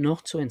care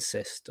not to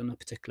insist on a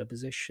particular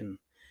position.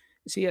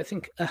 See, I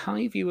think a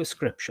high view of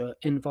Scripture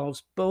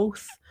involves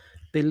both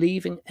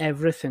believing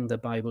everything the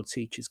Bible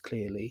teaches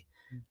clearly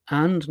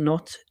and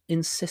not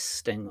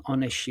insisting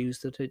on issues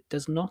that it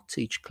does not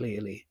teach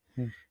clearly.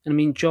 And I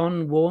mean,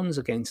 John warns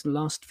against the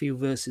last few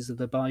verses of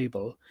the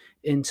Bible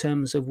in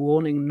terms of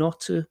warning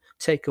not to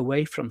take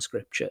away from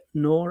Scripture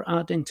nor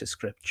adding to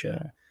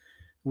Scripture.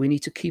 We need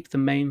to keep the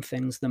main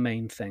things the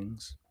main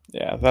things.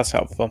 Yeah, that's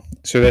helpful.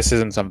 So this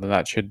isn't something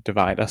that should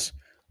divide us.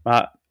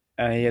 Matt,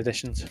 any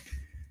additions?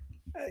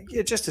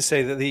 Yeah, just to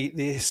say that the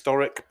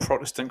historic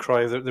Protestant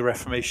cry of the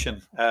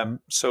Reformation,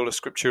 sola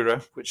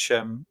scriptura, which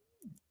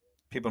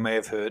people may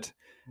have heard,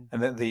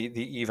 and then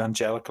the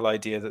evangelical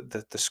idea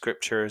that the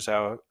Scripture is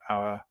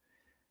our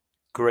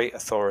great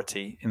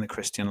authority in the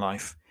Christian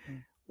life.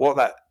 What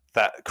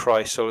that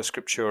cry sola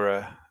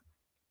scriptura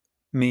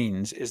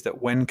means is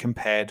that when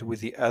compared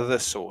with the other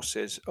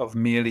sources of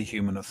merely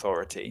human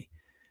authority,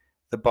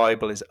 the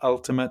Bible is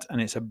ultimate and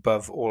it's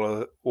above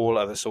all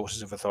other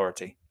sources of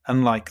authority.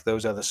 Unlike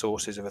those other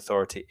sources of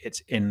authority,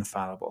 it's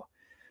infallible.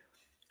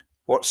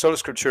 What sola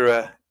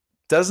scriptura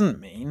doesn't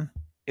mean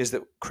is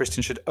that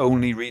Christians should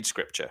only read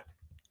Scripture.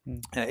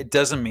 It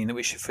doesn't mean that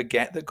we should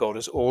forget that God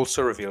has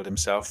also revealed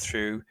himself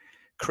through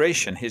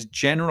creation, his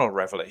general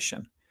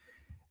revelation,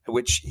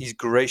 which he's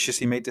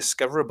graciously made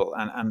discoverable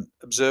and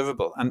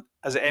observable. And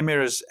as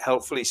Emir has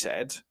helpfully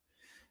said,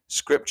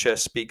 Scripture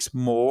speaks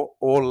more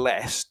or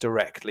less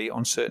directly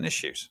on certain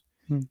issues.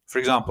 For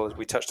example, as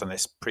we touched on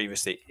this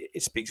previously,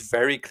 it speaks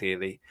very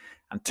clearly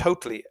and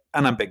totally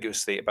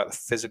unambiguously about the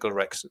physical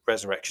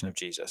resurrection of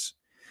Jesus.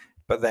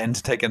 But then,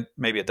 to take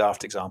maybe a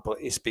daft example,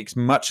 it speaks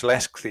much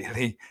less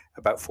clearly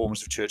about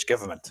forms of church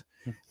government,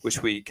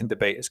 which we can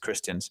debate as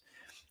Christians.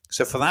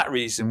 So for that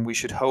reason, we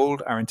should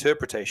hold our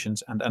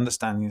interpretations and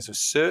understandings of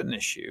certain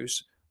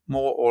issues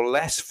more or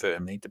less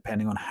firmly,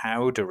 depending on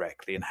how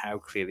directly and how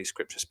clearly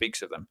Scripture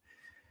speaks of them.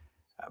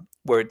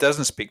 Where it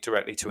doesn't speak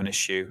directly to an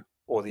issue,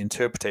 or the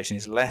interpretation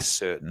is less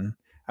certain,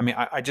 I mean,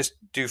 I just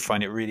do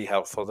find it really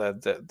helpful,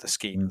 the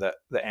scheme that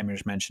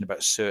Emir's mentioned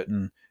about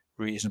certain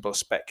reasonable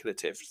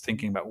speculative,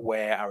 thinking about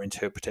where our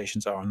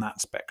interpretations are on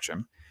that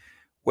spectrum.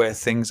 Where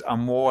things are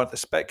more at the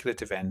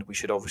speculative end, we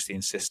should obviously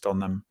insist on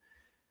them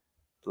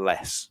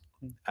less.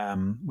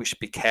 We should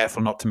be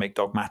careful not to make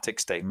dogmatic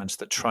statements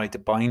that try to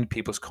bind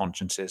people's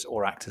consciences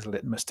or act as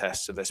litmus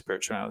tests of their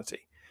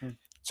spirituality.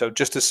 So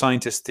just as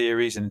scientists'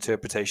 theories and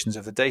interpretations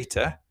of the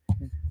data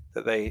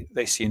that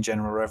they see in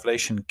general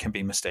revelation can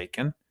be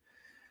mistaken,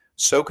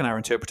 so can our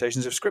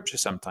interpretations of Scripture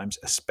sometimes,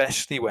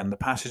 especially when the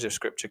passage of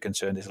Scripture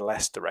concerned is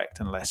less direct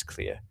and less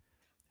clear.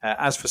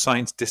 As for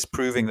science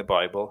disproving the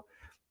Bible,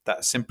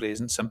 that simply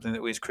isn't something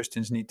that we as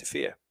Christians need to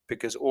fear,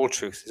 because all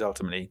truth is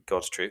ultimately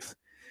God's truth.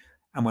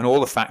 And when all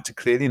the facts are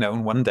clearly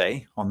known one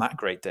day, on that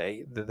great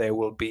day, that there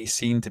will be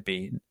seen to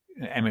be,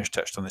 Emma's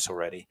touched on this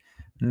already,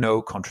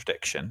 no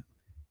contradiction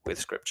with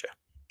Scripture.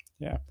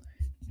 Yeah.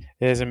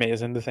 It is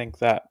amazing to think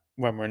that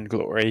when we're in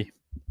glory,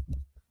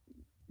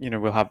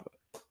 we'll have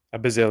a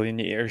bazillion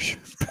years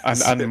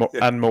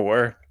and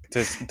more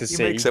to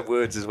see. He makes up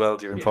words as well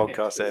during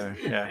podcasts.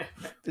 Yeah.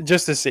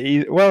 Just to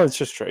see, well, it's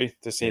just true,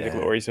 to see the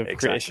glories of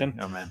creation.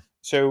 Amen.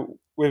 So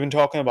we've been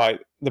talking about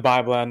the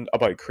Bible and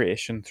about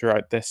creation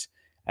throughout this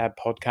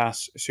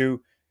podcast.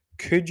 So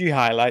could you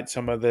highlight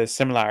some of the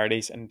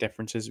similarities and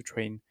differences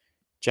between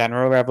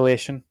general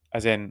revelation,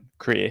 as in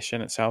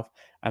creation itself,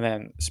 and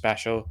then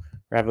special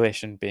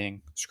revelation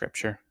being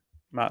Scripture?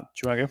 Matt,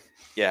 do you want to go?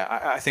 Yeah,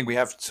 I think we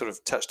have sort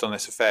of touched on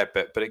this a fair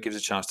bit, but it gives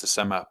a chance to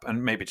sum up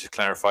and maybe to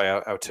clarify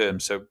our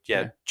terms. So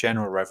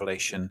general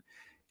revelation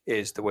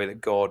is the way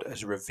that God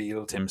has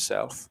revealed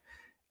himself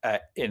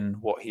in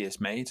what he has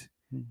made,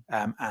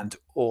 and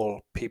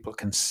all people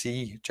can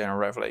see general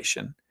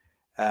revelation.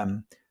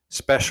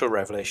 Special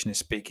revelation is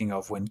speaking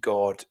of when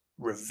God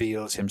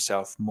reveals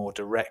himself more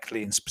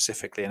directly and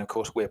specifically. And of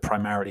course, we're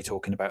primarily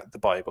talking about the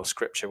Bible,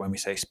 Scripture, when we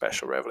say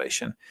special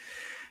revelation.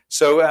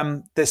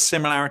 So there's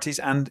similarities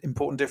and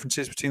important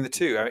differences between the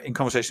two. In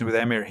conversation with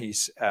Emir,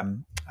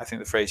 I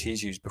think the phrase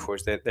he's used before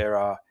is that there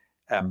are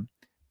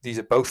these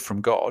are both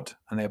from God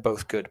and they're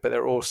both good, but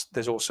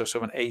there's also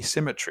sort of an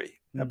asymmetry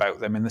about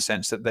them in the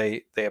sense that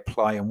they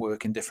apply and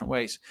work in different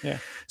ways. Yeah.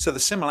 So the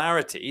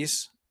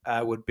similarities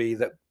would be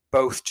that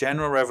both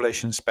general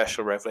revelation and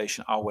special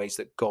revelation are ways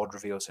that God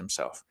reveals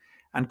himself.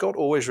 And God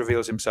always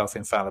reveals himself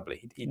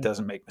infallibly. He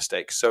doesn't make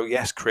mistakes. So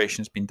yes,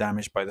 creation has been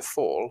damaged by the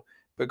fall,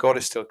 but God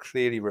is still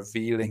clearly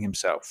revealing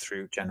himself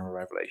through general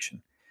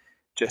revelation,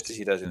 just as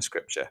he does in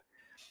Scripture.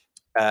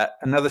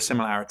 Another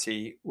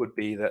similarity would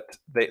be that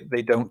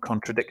they don't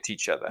contradict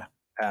each other,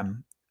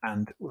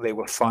 and they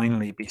will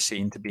finally be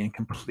seen to be in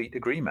complete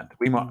agreement.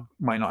 We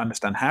might not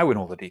understand how in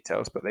all the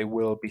details, but they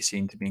will be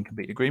seen to be in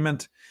complete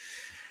agreement.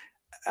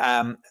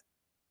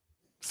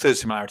 Third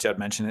similarity I'd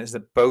mention is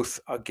that both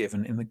are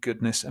given in the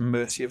goodness and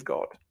mercy of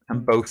God,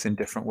 and both in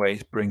different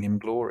ways bring him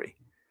glory.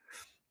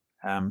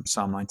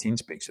 Psalm 19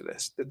 speaks of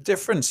this. The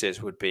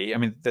differences would be, I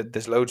mean,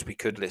 there's loads we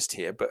could list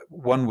here, but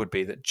one would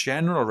be that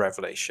general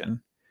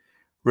revelation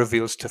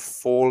reveals to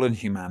fallen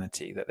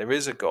humanity that there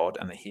is a God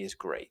and that he is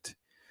great.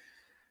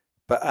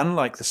 But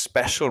unlike the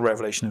special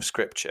revelation of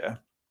Scripture,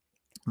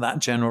 that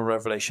general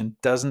revelation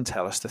doesn't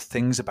tell us the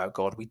things about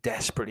God we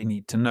desperately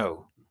need to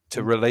know,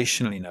 to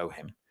relationally know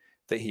him,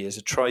 that he is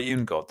a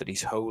triune God, that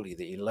he's holy,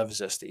 that he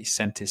loves us, that he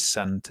sent his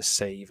son to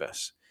save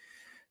us.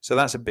 So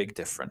that's a big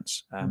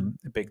difference,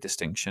 a big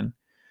distinction.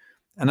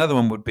 Another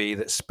one would be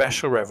that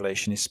special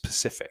revelation is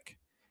specific.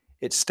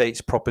 It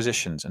states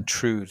propositions and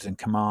truths and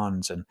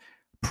commands and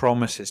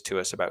promises to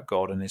us about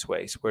God and his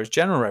ways, whereas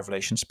general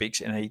revelation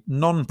speaks in a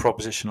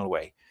non-propositional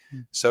way.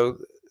 So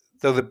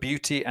though the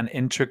beauty and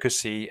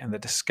intricacy and the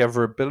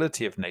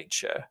discoverability of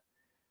nature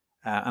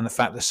and the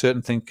fact that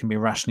certain things can be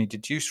rationally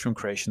deduced from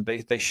creation,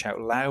 they shout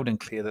loud and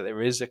clear that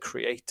there is a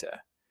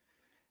creator.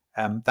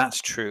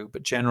 That's true,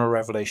 but general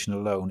revelation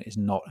alone is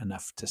not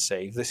enough to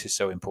save. This is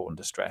so important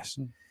to stress.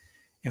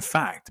 In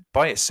fact,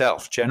 by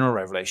itself, general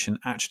revelation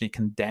actually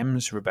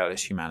condemns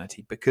rebellious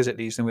humanity because it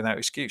leaves them without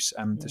excuse.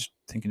 I'm just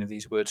thinking of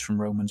these words from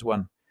Romans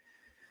 1.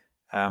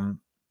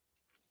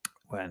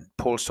 When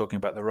Paul's talking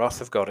about the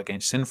wrath of God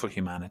against sinful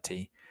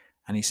humanity,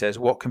 and he says,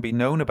 what can be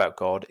known about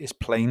God is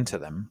plain to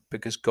them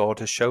because God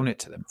has shown it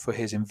to them. For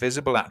his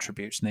invisible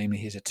attributes, namely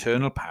his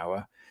eternal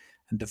power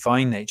and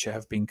divine nature,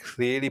 have been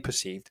clearly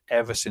perceived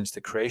ever since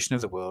the creation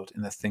of the world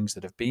in the things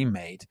that have been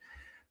made,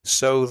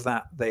 so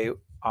that they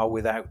are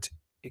without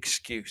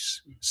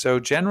excuse. So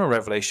general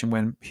revelation,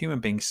 when human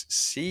beings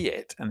see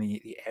it and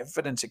the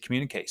evidence it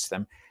communicates to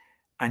them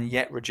and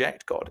yet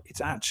reject God,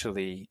 it's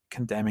actually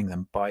condemning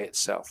them by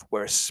itself,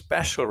 whereas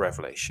special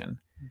revelation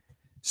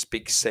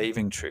speaks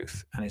saving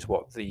truth and is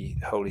what the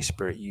Holy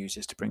Spirit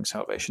uses to bring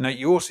salvation. Now,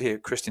 you also hear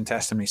Christian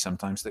testimony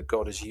sometimes that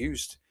God has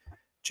used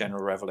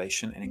general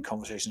revelation and in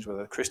conversations with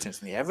other Christians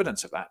and the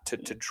evidence of that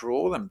to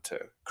draw them to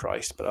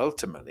Christ, but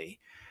ultimately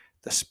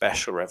the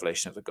special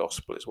revelation of the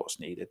gospel is what's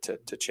needed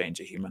to change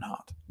a human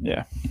heart.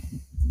 Yeah.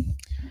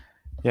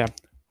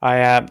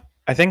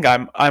 I think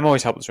I'm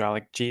always helped as well.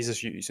 Like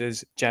Jesus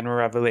uses general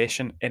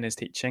revelation in his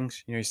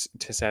teachings. You know,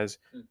 he says,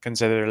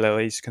 "Consider the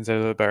lilies,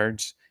 consider the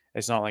birds."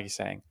 It's not like he's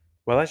saying,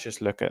 "Well, let's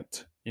just look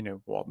at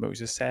what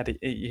Moses said."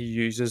 He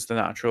uses the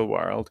natural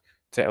world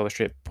to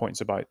illustrate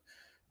points about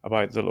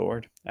the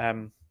Lord.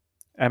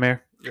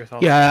 Emir, your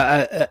thoughts?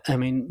 Yeah, I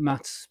mean,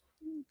 Matt's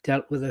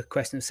dealt with the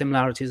question of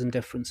similarities and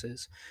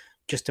differences.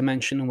 Just to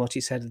mention what he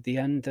said at the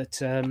end,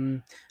 that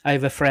I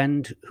have a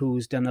friend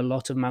who's done a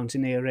lot of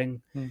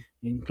mountaineering,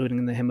 including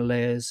in the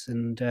Himalayas,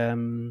 and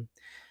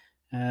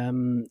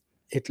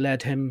it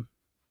led him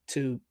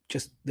to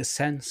just the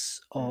sense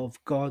of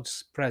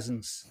God's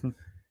presence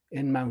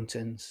in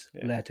mountains,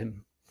 led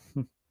him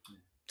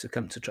to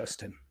come to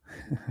trust him.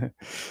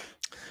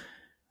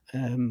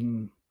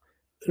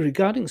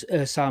 Regarding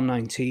Psalm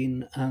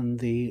 19 and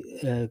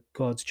the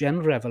God's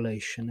general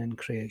revelation in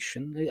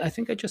creation, I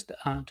think I just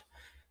add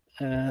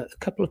a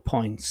couple of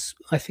points,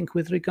 I think,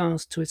 with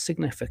regards to its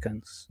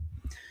significance.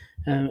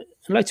 I'd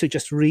like to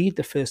just read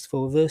the first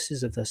 4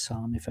 verses of the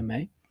psalm, if I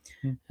may.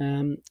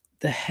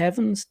 The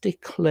heavens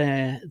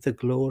declare the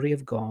glory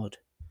of God.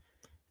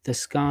 The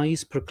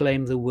skies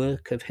proclaim the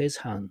work of his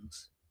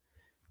hands.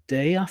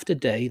 Day after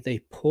day they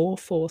pour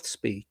forth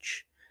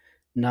speech.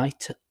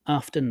 Night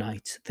after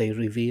night they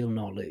reveal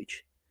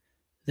knowledge.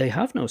 They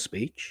have no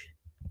speech.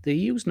 They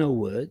use no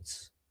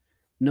words.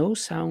 No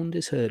sound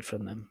is heard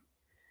from them.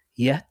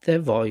 Yet their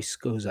voice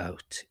goes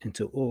out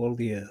into all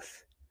the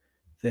earth,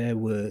 their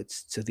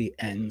words to the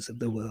ends of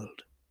the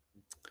world.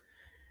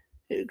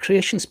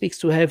 Creation speaks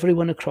to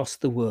everyone across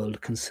the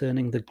world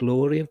concerning the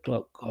glory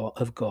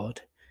of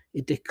God.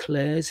 It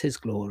declares his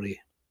glory.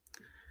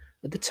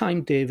 At the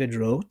time David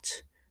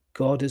wrote,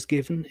 God has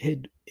given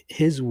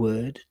his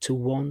word to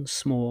one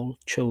small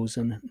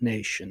chosen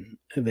nation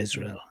of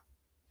Israel.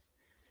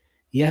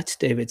 Yet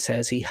David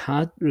says he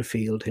had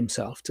revealed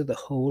himself to the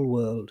whole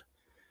world.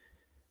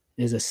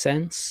 Is a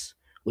sense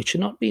which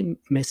should not be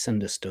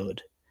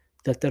misunderstood,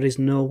 that there is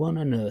no one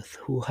on earth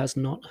who has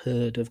not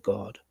heard of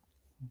God.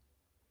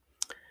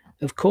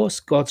 Of course,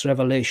 God's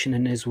revelation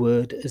in his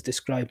word, as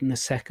described in the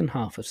second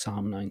half of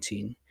Psalm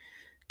 19,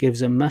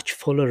 gives a much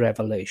fuller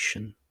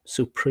revelation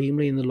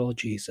supremely in the Lord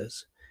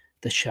Jesus,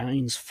 that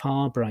shines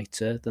far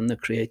brighter than the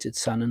created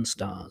sun and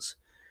stars.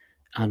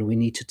 And we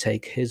need to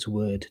take his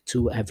word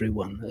to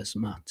everyone, as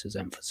Matt has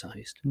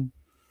emphasized.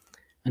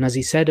 And as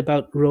he said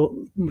about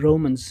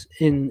Romans,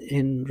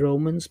 in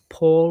Romans,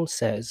 Paul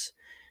says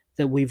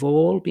that we've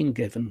all been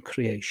given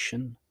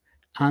creation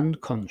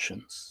and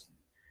conscience,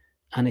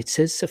 and it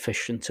is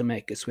sufficient to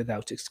make us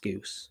without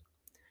excuse,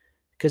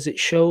 because it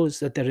shows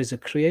that there is a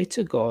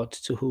creator God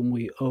to whom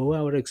we owe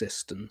our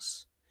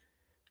existence,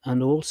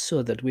 and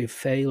also that we've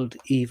failed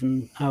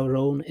even our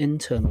own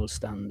internal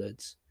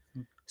standards.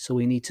 So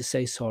we need to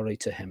say sorry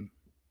to him.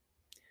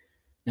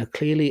 Now,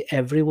 clearly,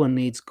 everyone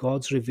needs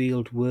God's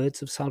revealed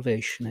words of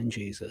salvation in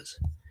Jesus,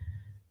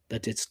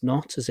 but it's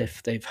not as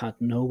if they've had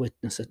no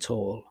witness at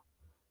all.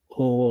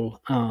 All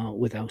are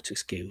without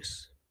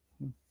excuse.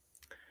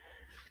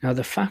 Now,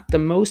 the fact that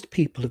most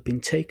people have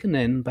been taken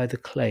in by the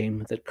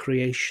claim that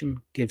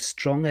creation gives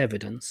strong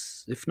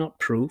evidence, if not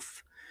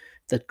proof,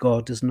 that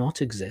God does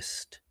not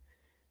exist,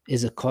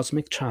 is a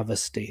cosmic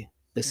travesty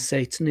that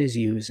Satan is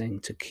using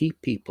to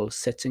keep people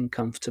sitting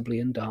comfortably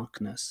in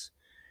darkness.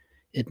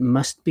 It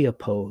must be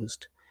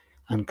opposed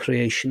and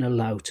creation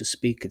allowed to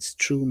speak its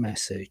true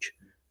message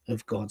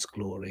of God's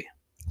glory.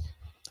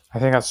 I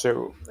think that's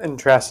so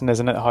interesting,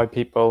 isn't it? How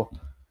people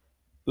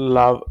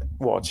love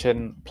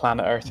watching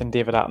Planet Earth and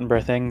David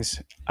Attenborough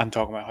things and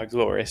talking about how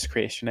glorious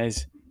creation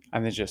is,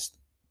 and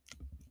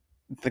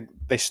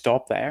they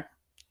stop there.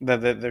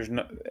 There's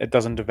no, it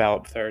doesn't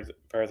develop further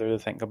to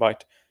think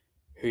about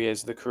who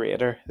is the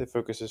creator. It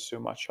focuses so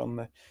much on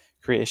the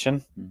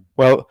creation.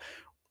 Well,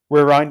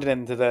 we're rounding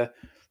into the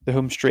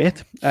home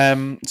straight.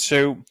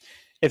 So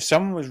if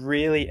someone was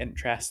really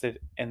interested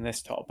in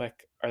this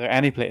topic, are there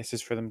any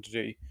places for them to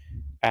do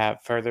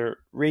further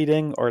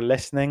reading or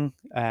listening?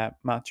 Matt,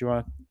 do you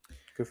want to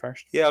go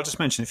first? Yeah, I'll just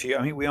mention a few.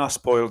 I mean, we are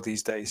spoiled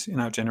these days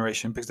in our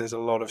generation because there's a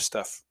lot of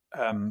stuff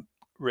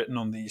written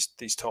on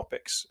these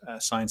topics,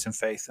 science and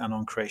faith, and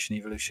on creation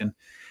evolution.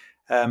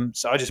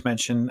 So I just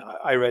mentioned,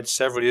 I read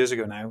several years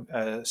ago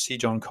now, C.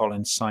 John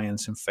Collins'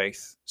 Science and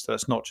Faith. So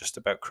that's not just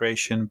about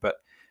creation, but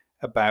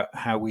about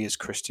how we as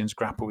Christians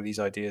grapple with these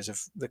ideas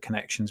of the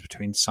connections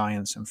between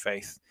science and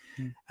faith,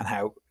 and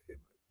how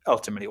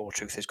ultimately all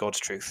truth is God's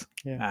truth,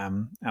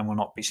 and will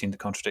not be seen to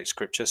contradict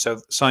Scripture. So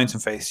Science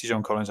and Faith, C.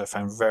 John Collins, I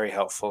found very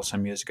helpful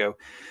some years ago.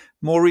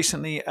 More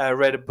recently, I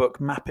read a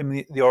book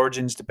mapping the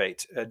origins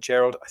debate.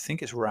 Gerald, I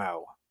think it's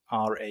Rau,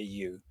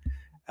 R-A-U.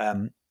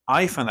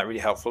 I found that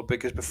really helpful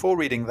because before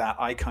reading that,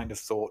 I kind of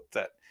thought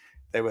that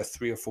there were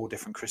 3 or 4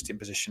 different Christian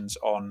positions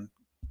on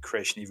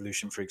creation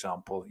evolution, for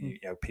example. You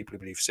know, people who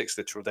believe 6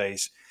 literal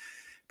days,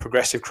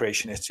 progressive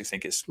creationists who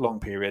think it's long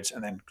periods,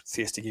 and then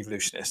theistic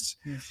evolutionists.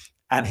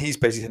 And he's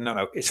basically said,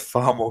 no, it's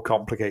far more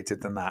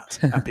complicated than that.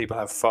 And people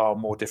have far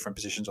more different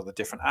positions on the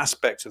different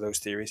aspects of those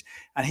theories.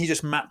 And he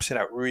just maps it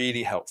out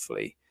really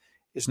helpfully.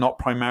 It's not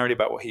primarily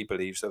about what he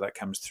believes, so that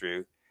comes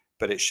through,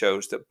 but it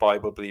shows that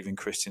Bible-believing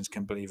Christians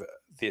can believe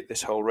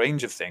this whole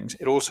range of things.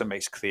 It also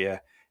makes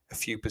clear a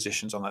few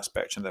positions on that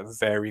spectrum that are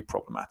very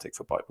problematic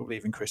for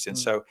Bible-believing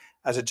Christians. So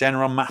as a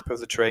general map of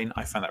the terrain,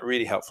 I found that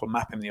really helpful,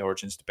 mapping the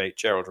origins debate,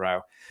 Gerald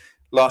Rau.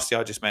 Lastly,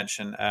 I just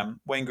mentioned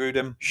Wayne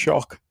Grudem.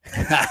 Shock.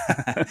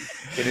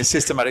 In his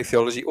Systematic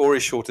Theology, or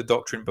his Shorter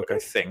Doctrine book, I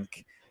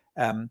think.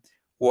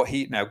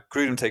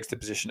 Grudem takes the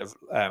position of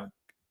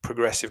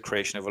progressive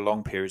creation over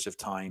long periods of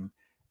time,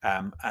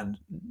 and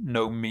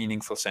no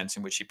meaningful sense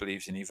in which he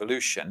believes in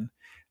evolution.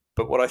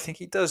 But what I think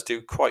he does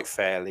do quite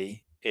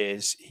fairly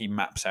is he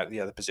maps out the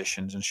other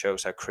positions and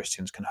shows how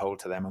Christians can hold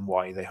to them and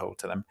why they hold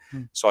to them.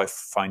 So I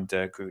find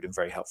Grudem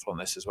very helpful on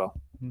this as well.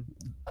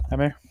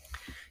 Amir?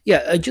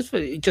 Yeah, just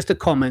a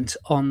comment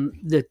on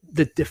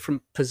the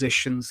different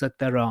positions that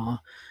there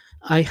are.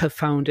 I have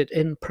found it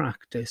in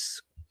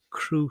practice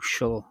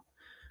crucial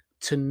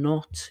to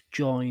not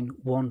join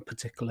one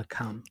particular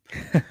camp,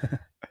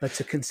 but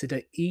to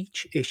consider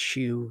each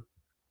issue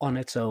on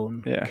its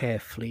own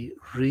carefully,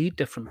 read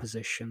different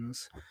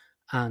positions,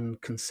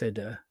 and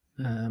consider.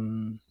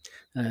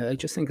 I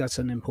just think that's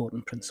an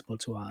important principle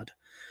to add.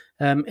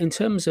 In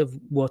terms of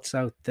what's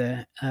out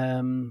there,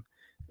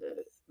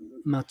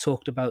 Matt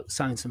talked about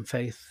Science and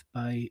Faith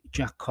by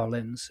Jack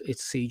Collins.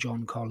 It's C.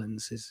 John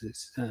Collins is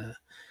his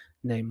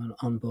name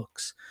on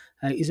books.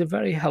 He's a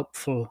very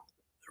helpful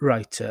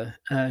writer.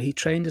 He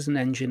trained as an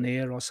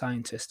engineer or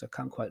scientist, I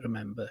can't quite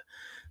remember.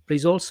 But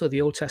he's also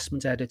the Old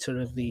Testament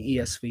editor of the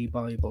ESV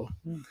Bible.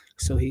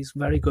 So he's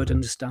very good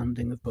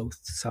understanding of both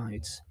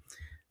sides.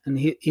 And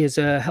he is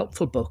a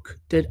helpful book.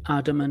 Did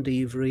Adam and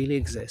Eve really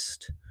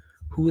exist?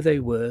 Who they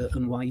were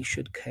and why you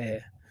should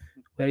care?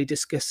 Where he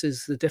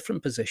discusses the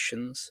different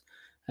positions,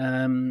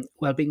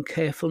 while being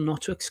careful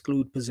not to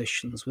exclude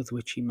positions with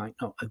which he might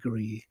not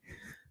agree.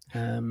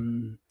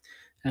 And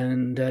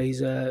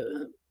he's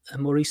a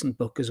more recent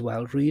book as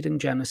well, Reading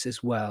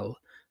Genesis Well,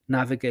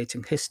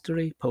 Navigating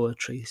History,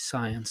 Poetry,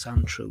 Science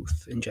and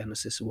Truth in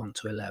Genesis 1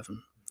 to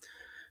 11.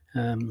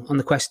 On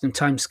the question of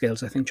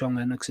timescales, I think John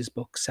Lennox's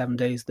book, 7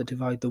 Days That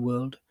Divide the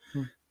World,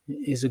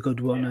 is a good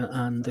one,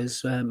 and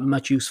there's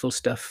much useful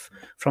stuff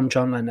from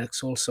John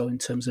Lennox also in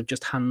terms of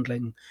just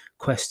handling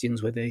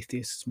questions with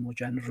atheists more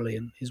generally,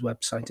 and his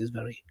website is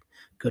very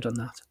good on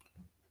that.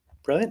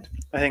 Brilliant.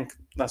 I think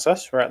that's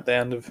us. We're at the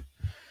end of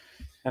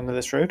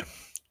this road.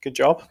 Good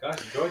job.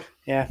 Guys, enjoyed.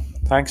 Yeah,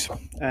 thanks.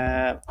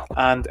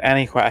 And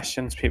any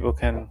questions, people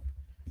can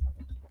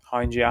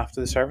hound you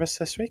after the service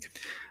this week?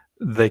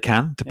 They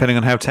can, depending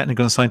on how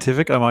technical and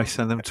scientific. I might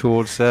send them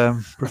towards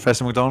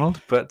Professor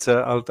MacDonald, but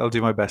I'll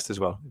do my best as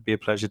well. It'd be a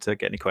pleasure to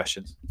get any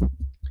questions.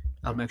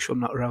 I'll make sure I'm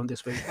not around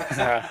this week.